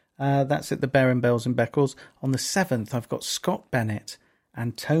 That's at the Bear and Bells and Beckles. On the 7th, I've got Scott Bennett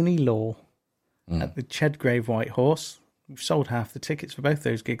and Tony Law at the Chedgrave White Horse. We've sold half the tickets for both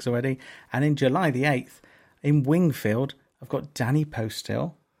those gigs already. And in July the 8th, in Wingfield, I've got Danny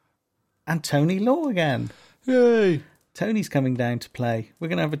Postill and Tony Law again. Yay! Tony's coming down to play. We're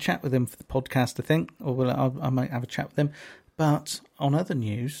going to have a chat with him for the podcast, I think, or I might have a chat with him. But on other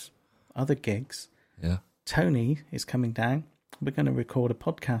news, other gigs, Yeah. Tony is coming down. We're going to record a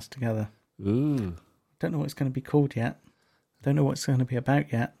podcast together. Ooh. Don't know what it's going to be called yet. Don't know what it's going to be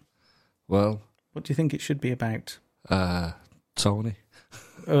about yet. Well, What do you think it should be about? Tony.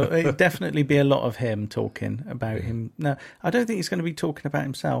 It'd definitely be a lot of him talking about him. No, I don't think he's going to be talking about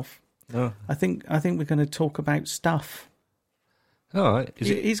himself. No. I think we're going to talk about stuff. All right.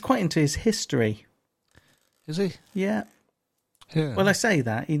 He's quite into his history. Is he? Yeah. Yeah. Well, I say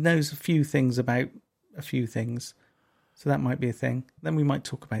that. He knows a few things about a few things. So that might be a thing. Then we might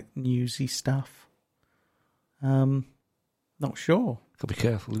talk about newsy stuff. Not sure. Got to be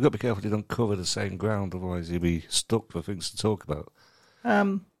careful. You've got to be careful you don't cover the same ground, otherwise you'll be stuck for things to talk about.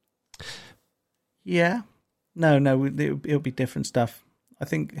 Yeah. No, it'll be different stuff. I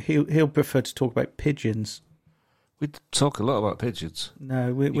think he'll prefer to talk about pigeons. We talk a lot about pigeons.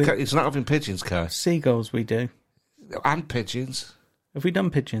 No, It's not having pigeons, Kai. seagulls we do. And pigeons. Have we done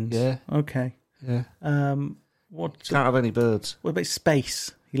pigeons? Yeah. Okay. Yeah. What Can't have any birds. What about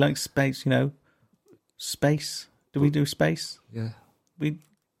space? He likes space, Space. Do we do space? Yeah.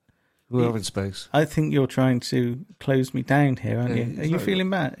 We're having space. I think you're trying to close me down here, aren't Yeah, you? Are it's you not- feeling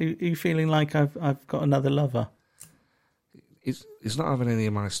bad? Are you feeling like I've got another lover? He's not having any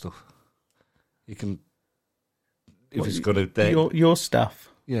of my stuff. You can... If What, he's got to... Then, Your stuff.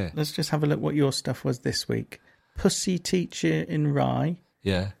 yeah. Let's just have a look what your stuff was this week. Pussy teacher in Rye.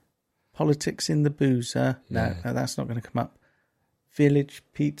 Yeah. Politics in the boozer. Yeah. No, that's not going to come up. Village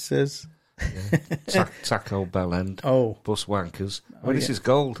pizzas. Yeah. Taco Bell End. Oh, Bus wankers. Oh, This yeah. is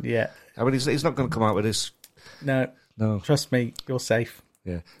gold. yeah. I mean, he's not going to come out with this. No, No. trust me, you're safe.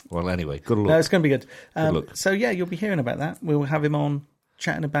 Yeah. Well, anyway, good luck. No, it's going to be good. luck. So, yeah, you'll be hearing about that. We'll have him on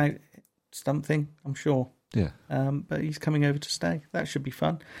chatting about something, I'm sure. Yeah. But he's coming over to stay. That should be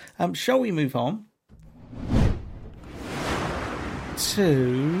fun. Shall we move on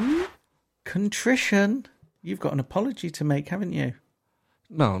to contrition? You've got an apology to make, haven't you?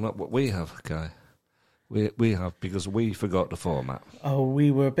 No, not what we have, Kai. We have because we forgot the format. Oh,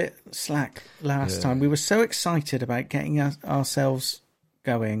 we were a bit slack last time. We were so excited about getting ourselves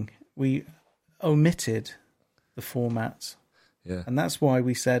going. We omitted the format. Yeah. And that's why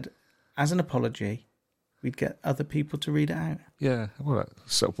we said, as an apology, we'd get other people to read it out. Yeah. Well, that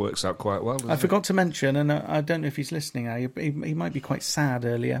sort of works out quite well. I forgot to mention, and I don't know if he's listening now, he might be quite sad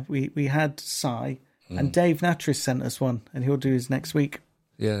earlier. We had Si, and Dave Natris sent us one, and he'll do his next week.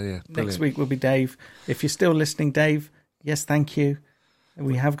 Yeah, yeah. Next Brilliant. week will be Dave. If you're still listening, Dave, yes, thank you.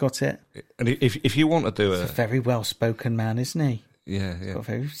 We have got it. And if you want to do He's a very well-spoken man, isn't he? yeah, Got yeah, a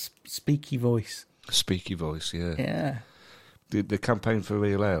very speaky voice. speaky voice, yeah. Yeah. The campaign for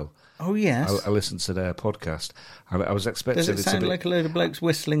Real Ale. Oh, yes. I listened to their podcast, and I was expecting Does it sound like a load of blokes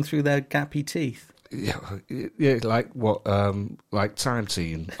whistling through their gappy teeth? yeah, like what, like time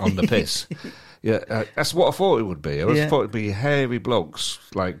team on the piss. Yeah, that's what I thought it would be. I Yeah. thought it'd be hairy blokes,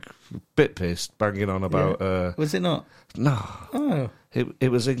 like bit pissed, banging on about. Was it not? No, Oh. it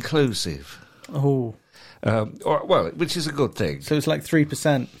was inclusive. Oh. Well, which is a good thing. So it's like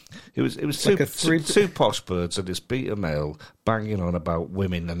 3%. It was like two, a three- two posh birds and this beta male banging on about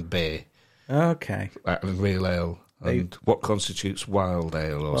women and beer Okay. and real ale and what constitutes wild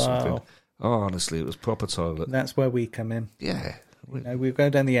ale or something. Oh, honestly, it was proper toilet. That's where we come in. Yeah, We'll go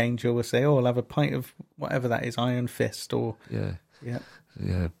down the Angel, we'll say, oh, I'll have a pint of whatever that is, Iron Fist or... yeah, Yeah.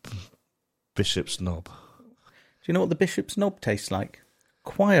 yeah. Bishop's knob. Do you know what the Bishop's Knob tastes like?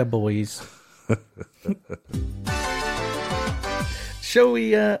 Choir boys. Shall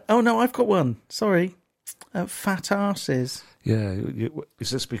we... Oh, no, I've got one. Sorry. Fat arses. Yeah,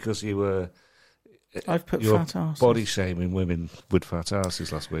 is this because you were I've put you were fat arses. body shaming women with fat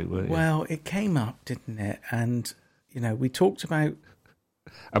asses last week, weren't you? Well, it came up, didn't it? And, we talked about...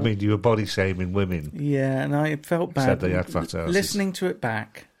 I mean, you were body shaming women. Yeah, and I felt bad. Said they had fat asses. Listening to it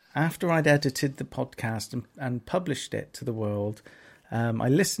back, after I'd edited the podcast and published it to the world, I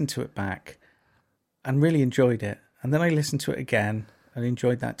listened to it back and really enjoyed it. And then I listened to it again and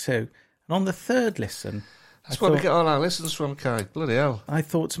enjoyed that too. And on the third listen... That's where we get all our listens from, Kai. Bloody hell. I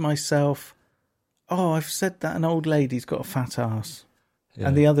thought to myself, oh, I've said that an old lady's got a fat ass. Yeah.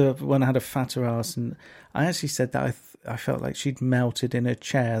 And the other one had a fatter ass. And I actually said that I felt like she'd melted in her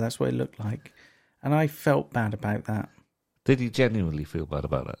chair. That's what it looked like. And I felt bad about that. Did you genuinely feel bad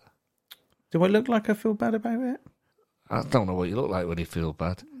about it? Do I look like I feel bad about it? I don't know what you look like when you feel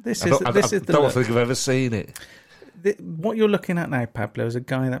bad. This I is don't the look. think I've ever seen it. What you're looking at now, Pablo, is a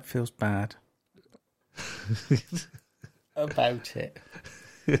guy that feels bad about it.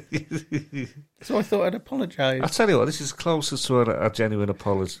 So I thought I'd apologise. I'll tell you what, this is closest to a genuine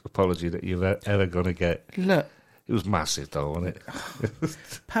apology that you're ever going to get. Look, It was massive, though, wasn't it?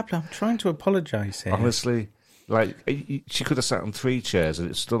 Pablo, I'm trying to apologise here. Honestly, like, she could have sat on 3 chairs and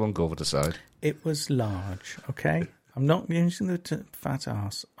it's still on the side. It was large, okay? I'm not using the fat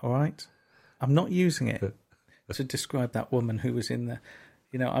ass, all right? I'm not using it to describe that woman who was in the...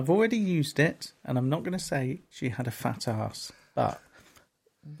 You know, I've already used it, and I'm not going to say she had a fat ass. But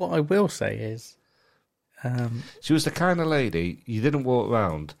what I will say is... she was the kind of lady you didn't walk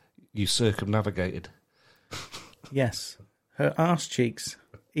round, you circumnavigated. Yes. Her arse cheeks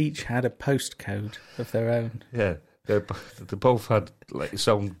each had a postcode of their own. Yeah, they both had like its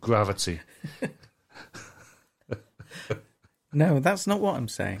own gravity. No, that's not what I'm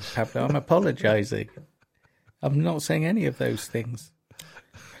saying, Pablo. I'm apologising. I'm not saying any of those things.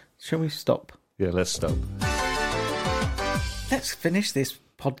 Shall we stop? Yeah, let's stop. Let's finish this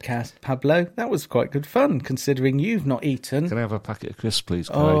podcast, Pablo. That was quite good fun, considering you've not eaten. Can I have a packet of crisps, please?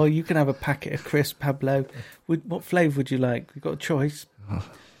 Oh, you can have a packet of crisps, Pablo. What flavour would you like? We've got a choice.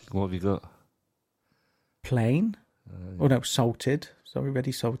 What have you got? Plain. Oh, no, salted. Sorry,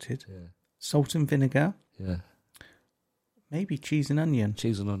 ready salted. Yeah. Salt and vinegar. Yeah. Maybe cheese and onion.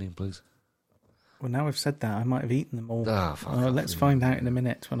 Cheese and onion, please. Well, now I've said that, I might have eaten them all. Fuck Let's find out in a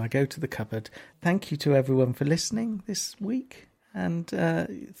minute when I go to the cupboard. Thank you to everyone for listening this week. And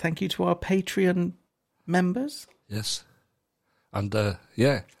thank you to our Patreon members. Yes. And, our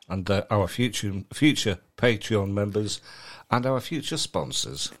future Patreon members and our future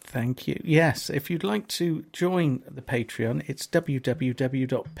sponsors. Thank you. Yes, if you'd like to join the Patreon, it's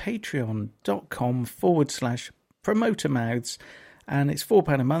www.patreon.com/promotermouths. And it's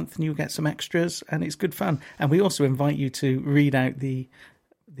 £4 a month, and you'll get some extras, and it's good fun. And we also invite you to read out the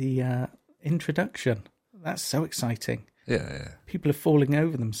introduction. That's so exciting. Yeah. People are falling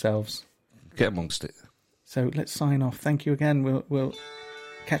over themselves. Get amongst it. So let's sign off. Thank you again. We'll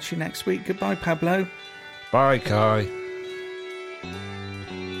catch you next week. Goodbye, Pablo. Bye, Kai.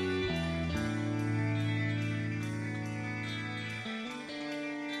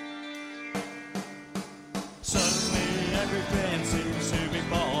 Suddenly everything seems to be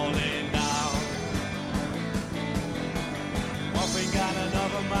falling down. One thing and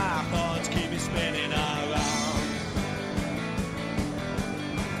another, my thoughts keep me spinning around.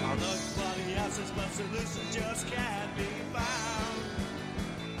 I look for the answers, but solutions just can't be found.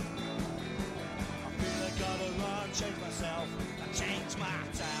 I feel I gotta run, change myself, and change my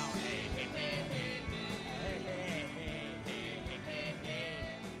town. Hey, hey, hey, hey, hey, hey, hey, hey, hey, hey, hey, hey, hey.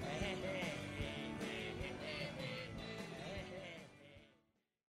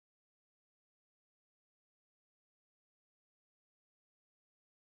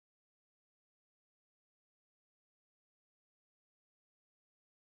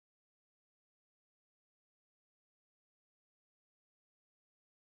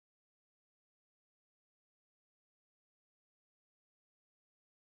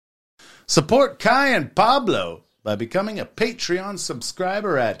 Support Kai and Pablo by becoming a Patreon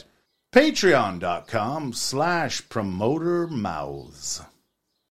subscriber at patreon.com/promotermouths.